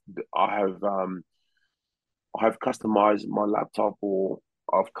have customized my laptop, or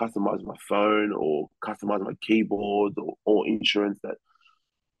I've customized my phone, or customized my keyboard, or insurance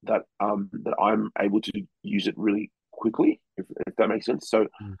that I'm able to use it really quickly, if that makes sense. So,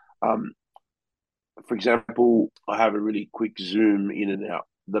 um, for example, I have a really quick zoom in and out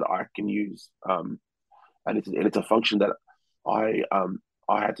that I can use, and it's a function that I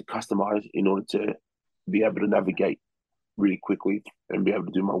had to customize in order to be able to navigate really quickly and be able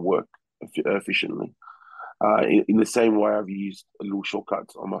to do my work efficiently. In the same way, I've used little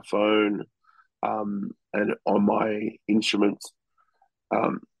shortcuts on my phone, and on my instruments.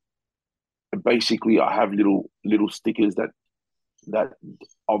 Um, Basically, I have little stickers that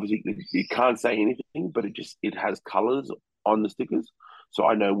obviously it can't say anything, but it has colors on the stickers, so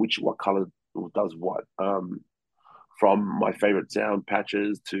I know what color does what. From my favorite sound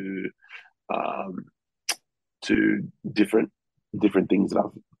patches um, to different things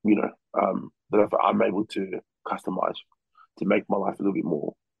that I'm able to customize to make my life a little bit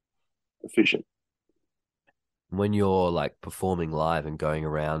more efficient. When you're like performing live and going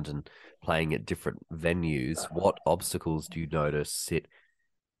around and playing at different venues, what obstacles do you notice sit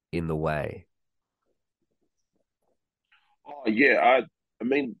in the way? Oh yeah, I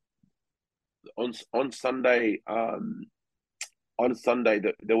mean on Sunday,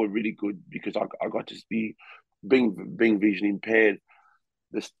 that they were really good because I got to be being vision impaired.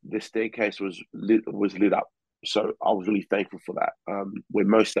 The staircase was lit up, so I was really thankful for that. Where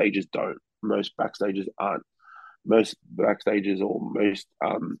most stages don't, most backstages aren't. Most backstages or most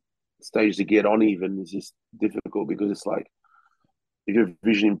stages to get on even is just difficult because it's like if you're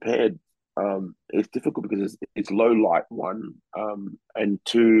vision impaired, it's difficult because it's low light, one, and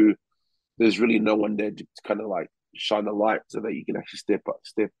two, there's really no one there to kind of like shine the light so that you can actually step up.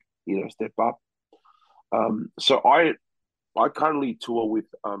 So I currently tour with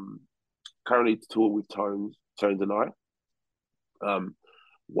currently tour with Tones and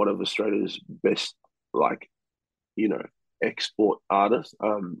one of Australia's best, like, you know, export artists.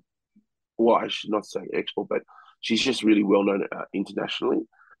 Well, I should not say export, but she's just really well known internationally.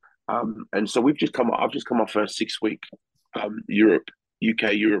 And so I've just come off a 6 week UK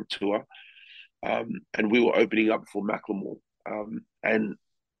Europe tour, and we were opening up for Macklemore. And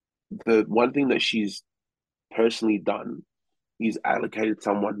the one thing that she's personally done is allocated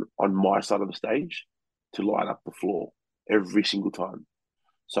someone on my side of the stage to light up the floor every single time.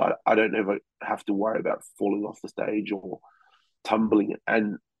 So I don't ever have to worry about falling off the stage or tumbling.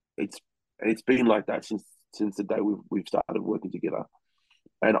 And it's been like that since the day we've started working together.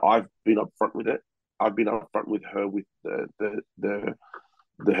 And I've been upfront with it. I've been upfront with her with the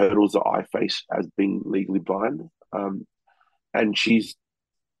hurdles that I face as being legally blind. And she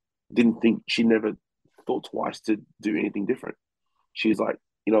never thought twice to do anything different. She's like,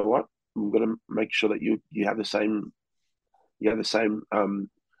 you know what? I'm gonna make sure that you have the same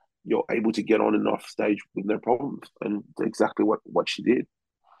you're able to get on and off stage with no problems. And exactly what she did.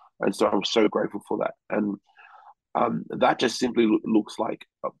 And so I'm so grateful for that. And that just simply looks like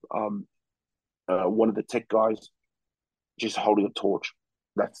one of the tech guys just holding a torch.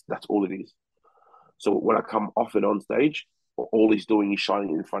 That's all it is. So when I come off and on stage, all he's doing is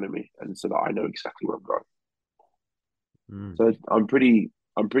shining in front of me, and so that I know exactly where I'm going. So I'm pretty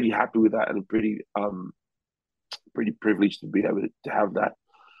happy with that, and I'm pretty privileged to be able to have that.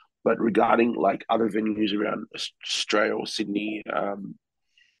 But regarding like other venues around Australia or Sydney,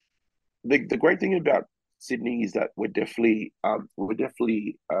 the great thing about Sydney is that we're definitely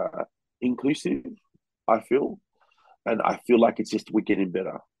inclusive. I feel, and I feel like we're getting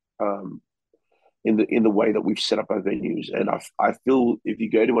better in the way that we've set up our venues. And I feel if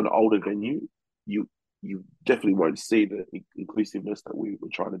you go to an older venue, you definitely won't see the inclusiveness that we were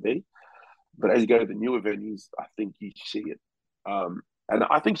trying to be. But as you go to the newer venues, I think you see it. And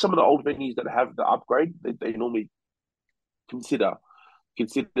I think some of the old venues that have the upgrade, they normally consider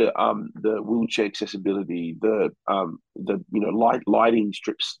the wheelchair accessibility, the lighting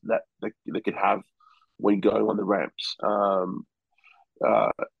strips that they could have when going on the ramps,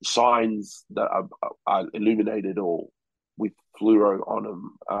 signs that are illuminated or with fluoro on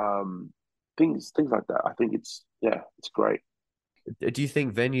them, things like that. I think it's great. Do you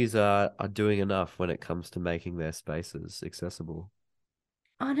think venues are doing enough when it comes to making their spaces accessible?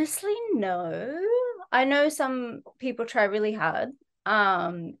 Honestly, no. I know some people try really hard.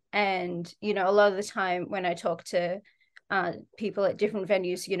 And a lot of the time when I talk to people at different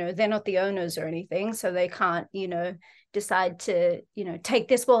venues, they're not the owners or anything, so they can't, decide to, take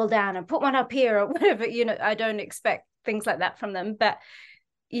this wall down and put one up here or whatever. I don't expect things like that from them, but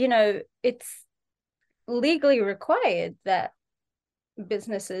it's legally required that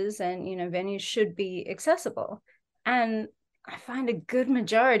businesses and venues should be accessible, and I find a good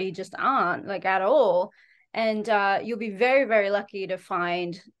majority just aren't, like, at all. And you'll be very, very lucky to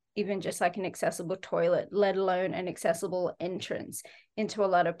find even just like an accessible toilet, let alone an accessible entrance into a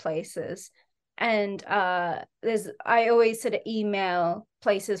lot of places. And I always sort of email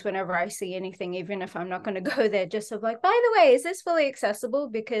places whenever I see anything, even if I'm not going to go there, just of like, by the way, is this fully accessible?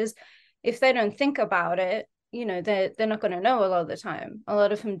 Because if they don't think about it, they're not going to know a lot of the time. A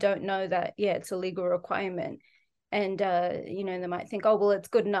lot of them don't know that, it's a legal requirement. And, they might think, oh, well, it's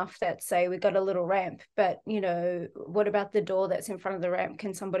good enough that, say, we got a little ramp. But, what about the door that's in front of the ramp?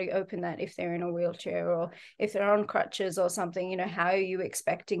 Can somebody open that if they're in a wheelchair or if they're on crutches or something? How are you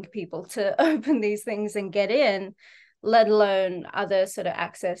expecting people to open these things and get in, let alone other sort of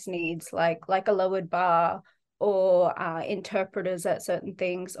access needs like a lowered bar or interpreters at certain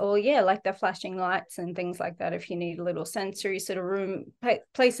things, or like the flashing lights and things like that. If you need a little sensory sort of room,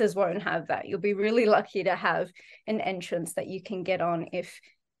 places won't have that. You'll be really lucky to have an entrance that you can get on. If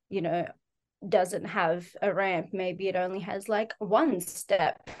doesn't have a ramp, maybe it only has like one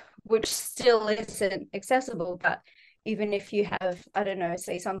step, which still isn't accessible. But even if you have, I don't know,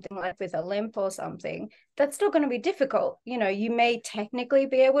 say something like with a limp or something, that's still going to be difficult. You may technically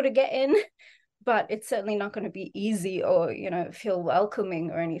be able to get in, but it's certainly not going to be easy or, feel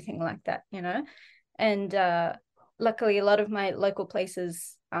welcoming or anything like that, And luckily, a lot of my local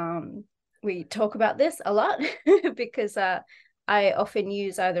places, we talk about this a lot because I often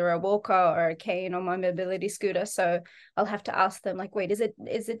use either a walker or a cane or my mobility scooter. So I'll have to ask them, like, wait, is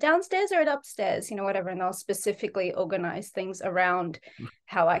it downstairs or upstairs, whatever. And they'll specifically organize things around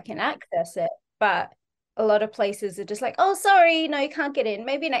how I can access it. But a lot of places are just like, oh, sorry, no, you can't get in,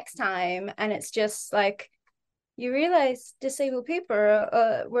 maybe next time. And it's just like, you realize disabled people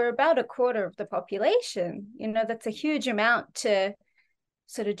we're about a quarter of the population. That's a huge amount to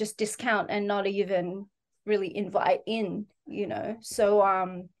sort of just discount and not even really invite in, So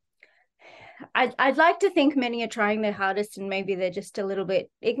I'd like to think many are trying their hardest and maybe they're just a little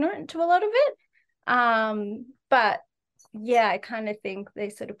bit ignorant to a lot of it. But yeah, I kind of think they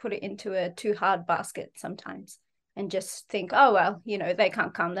sort of put it into a too hard basket sometimes and just think, oh, well, they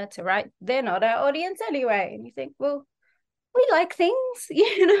can't come. That's all right. They're not our audience anyway. And you think, well, we like things,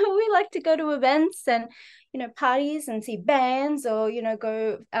 we like to go to events and, parties and see bands or,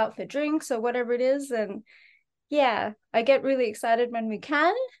 go out for drinks or whatever it is. And yeah, I get really excited when we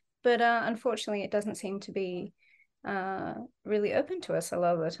can, but unfortunately it doesn't seem to be really open to us a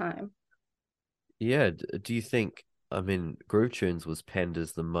lot of the time. Yeah. Do you think, Groove Tunes was penned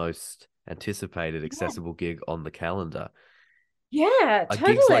as the most anticipated accessible gig on the calendar? Yeah, Are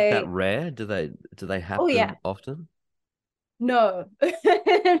totally. gigs like that rare? Do they happen often? No,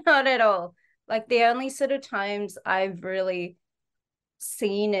 not at all. Like the only sort of times I've really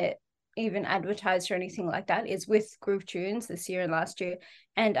seen it even advertised or anything like that is with Groove Tunes this year and last year,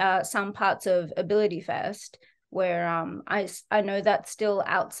 and some parts of Ability Fest where I know that's still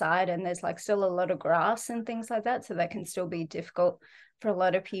outside and there's like still a lot of grass and things like that, so that can still be difficult for a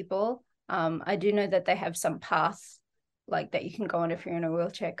lot of people. I do know that they have some paths like that you can go on if you're in a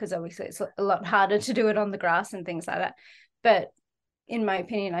wheelchair, because obviously it's a lot harder to do it on the grass and things like that. But in my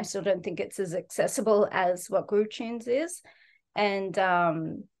opinion, I still don't think it's as accessible as what Groove Tunes is. And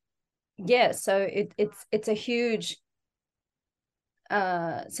yeah, so it's a huge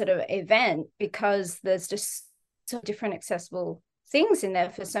sort of event because there's just so different accessible things in there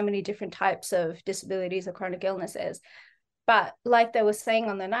for so many different types of disabilities or chronic illnesses. But like they were saying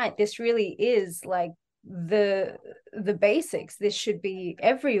on the night, this really is like the basics. This should be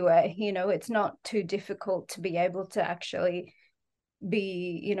everywhere. It's not too difficult to be able to actually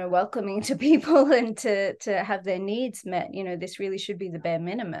be welcoming to people and to have their needs met. This really should be the bare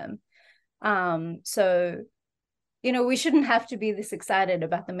minimum. So we shouldn't have to be this excited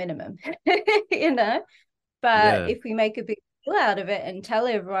about the minimum. But if we make a big deal out of it and tell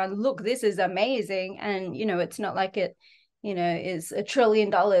everyone, look, this is amazing, and it's not like it is $1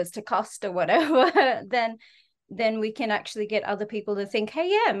 trillion to cost or whatever, then we can actually get other people to think, hey,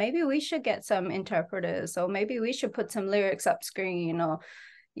 yeah, maybe we should get some interpreters, or maybe we should put some lyrics up screen, or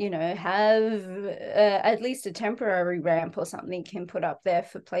have at least a temporary ramp or something you can put up there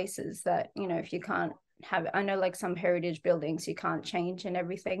for places that if you can't have it. I know like some heritage buildings you can't change and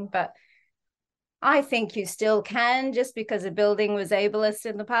everything, but I think you still can. Just because a building was ableist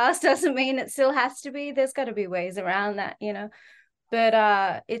in the past doesn't mean it still has to be. There's got to be ways around that,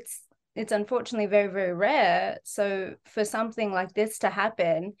 but it's unfortunately very, very rare. So for something like this to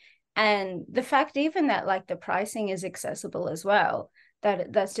happen, and the fact even that like the pricing is accessible as well,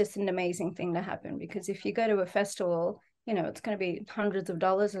 that's just an amazing thing to happen. Because if you go to a festival, it's going to be hundreds of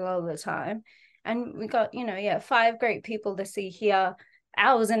dollars a lot of the time, and we got 5 great people to see here,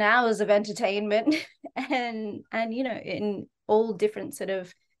 hours and hours of entertainment, and in all different sort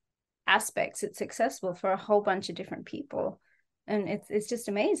of aspects, it's accessible for a whole bunch of different people, and it's just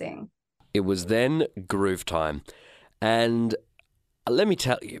amazing. It was then groove time, and let me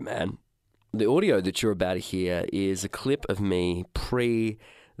tell you, man, the audio that you're about to hear is a clip of me pre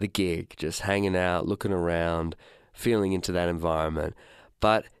the gig, just hanging out, looking around, feeling into that environment.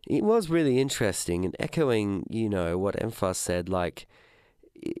 But it was really interesting, and echoing, what Emphas said, like,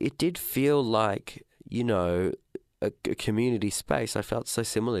 it did feel like, a community space. I felt so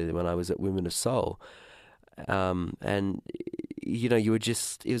similarly when I was at Women of Soul. And, you were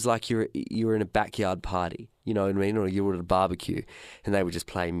just, it was like you were in a backyard party, you know what I mean? Or you were at a barbecue and they were just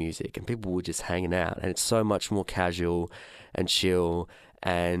playing music and people were just hanging out, and it's so much more casual and chill.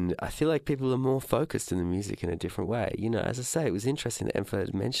 And I feel like people are more focused in the music in a different way. As I say, it was interesting that Emma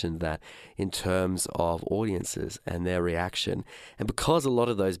had mentioned that in terms of audiences and their reaction. And because a lot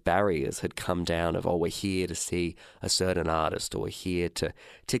of those barriers had come down of, we're here to see a certain artist, or we're here to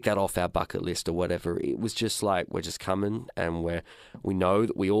tick that off our bucket list or whatever, it was just like, we're just coming and we know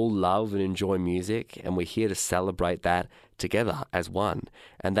that we all love and enjoy music, and we're here to celebrate that together as one.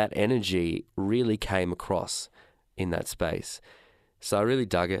 And that energy really came across in that space. So I really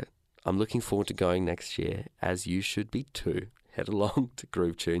dug it. I'm looking forward to going next year, as you should be too. Head along to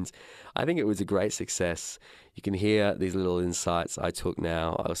Groove Tunes. I think it was a great success. You can hear these little insights I took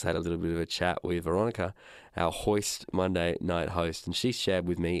now. I also had a little bit of a chat with Veronica, our Hoist Monday night host, and she shared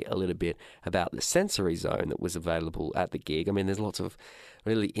with me a little bit about the sensory zone that was available at the gig. There's lots of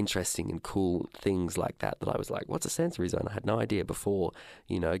really interesting and cool things like that I was like, what's a sensory zone? I had no idea before,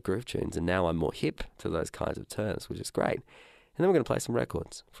 Groove Tunes, and now I'm more hip to those kinds of terms, which is great. and then we're going to play some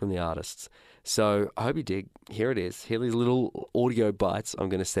records from the artists. So I hope you dig. Here it is. Here are these little audio bites I'm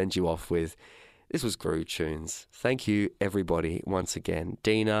going to send you off with. This was Groove Tunes. Thank you, everybody, once again.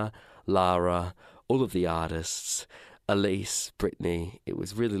 Dina, Lara, all of the artists, Elise, Brittany. It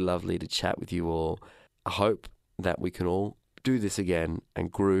was really lovely to chat with you all. I hope that we can all do this again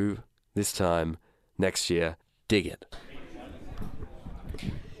and groove this time next year. Dig it.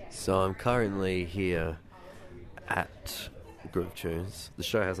 So I'm currently here at Groove Tunes. The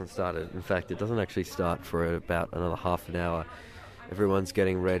show hasn't started. In fact, it doesn't actually start for about another half an hour. Everyone's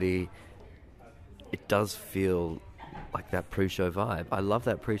getting ready. It does feel like that pre-show vibe. I love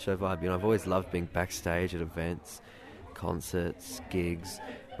that pre-show vibe. You know, I've always loved being backstage at events, concerts, gigs.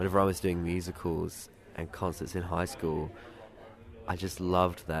 Whenever I was doing musicals and concerts in high school, I just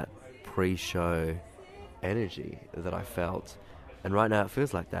loved that pre-show energy that I felt. And right now it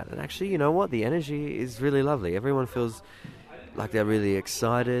feels like that. And actually, you know what? The energy is really lovely. Everyone feels like they're really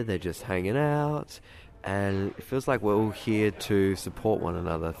excited. They're just hanging out. And it feels like we're all here to support one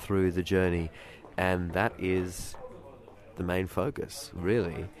another through the journey. And that is the main focus,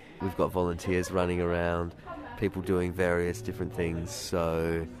 really. We've got volunteers running around, people doing various different things.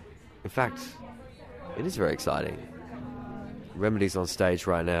 So, in fact, it is very exciting. Remedy's on stage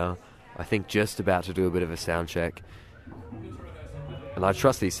right now. I think just about to do a bit of a sound check. And I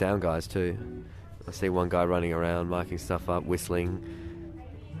trust these sound guys too. I see one guy running around, miking stuff up, whistling.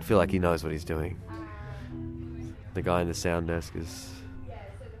 I feel like he knows what he's doing. The guy in the sound desk is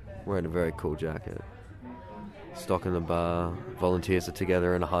wearing a very cool jacket. Stocking the bar, volunteers are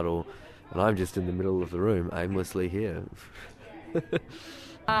together in a huddle, and I'm just in the middle of the room, aimlessly here.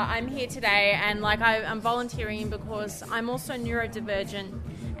 I'm here today, and I'm volunteering because I'm also neurodivergent,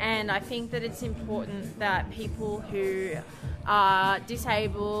 and I think that it's important that people who are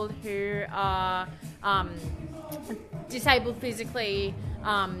disabled, who are disabled physically,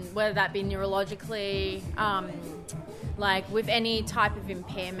 whether that be neurologically, with any type of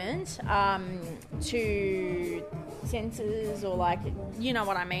impairment to senses or you know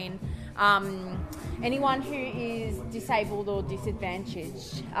what I mean. Anyone who is disabled or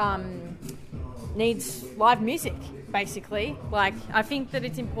disadvantaged needs live music, basically. I think that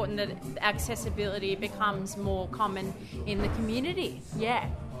it's important that accessibility becomes more common in the community. Yeah.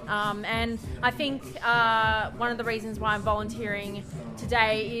 And I think one of the reasons why I'm volunteering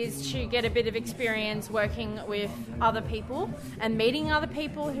today is to get a bit of experience working with other people and meeting other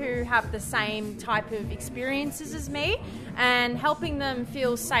people who have the same type of experiences as me and helping them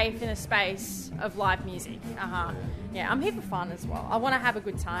feel safe in a space of live music. Yeah, I'm here for fun as well. I want to have a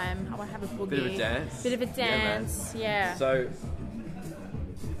good time. I want to have a boogie. Bit of a dance. Bit of a dance, yeah. So,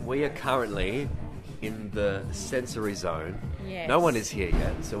 we are currently in the sensory zone. Yes. No one is here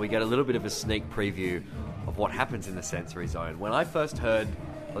yet, so we get a little bit of a sneak preview of what happens in the sensory zone. When I first heard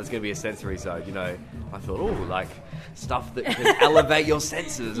there's going to be a sensory zone, I thought, stuff that can elevate your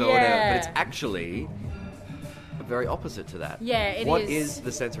senses or whatever. But it's actually very opposite to that. Yeah, it is. What is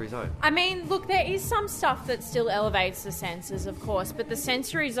the sensory zone? I mean, look, there is some stuff that still elevates the senses, of course, but the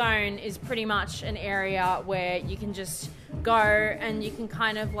sensory zone is pretty much an area where you can just go and you can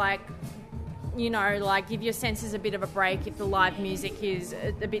kind of give your senses a bit of a break if the live music is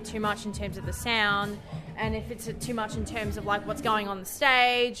a bit too much in terms of the sound, and if it's too much in terms of what's going on the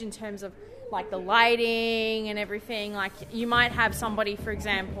stage, in terms of the lighting and everything. You might have somebody, for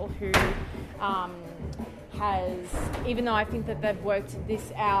example, who has, even though I think that they've worked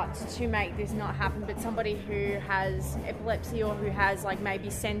this out to make this not happen, but somebody who has epilepsy or who has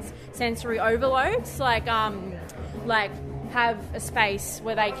maybe sensory overloads, have a space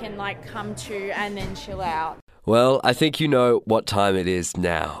where they can come to and then chill out. Well, I think you know what time it is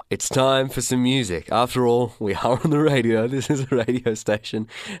now. It's time for some music. After all, we are on the radio. This is a radio station,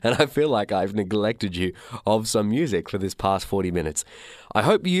 and I feel like I've neglected you of some music for this past 40 minutes. I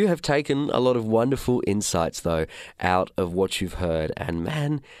hope you have taken a lot of wonderful insights, though, out of what you've heard. And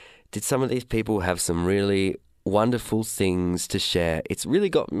man, did some of these people have some really wonderful things to share. It's really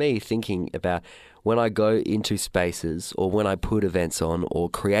got me thinking about when I go into spaces or when I put events on or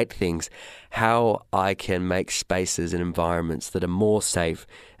create things, how I can make spaces and environments that are more safe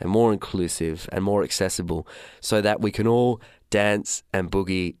and more inclusive and more accessible so that we can all dance and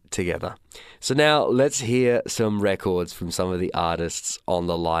boogie together. So now let's hear some records from some of the artists on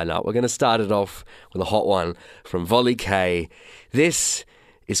the lineup. We're going to start it off with a hot one from Volley K. This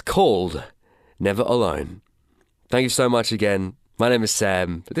is called Never Alone. Thank you so much again. My name is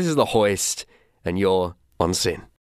Sam. This is The Hoist, and you're on SYN.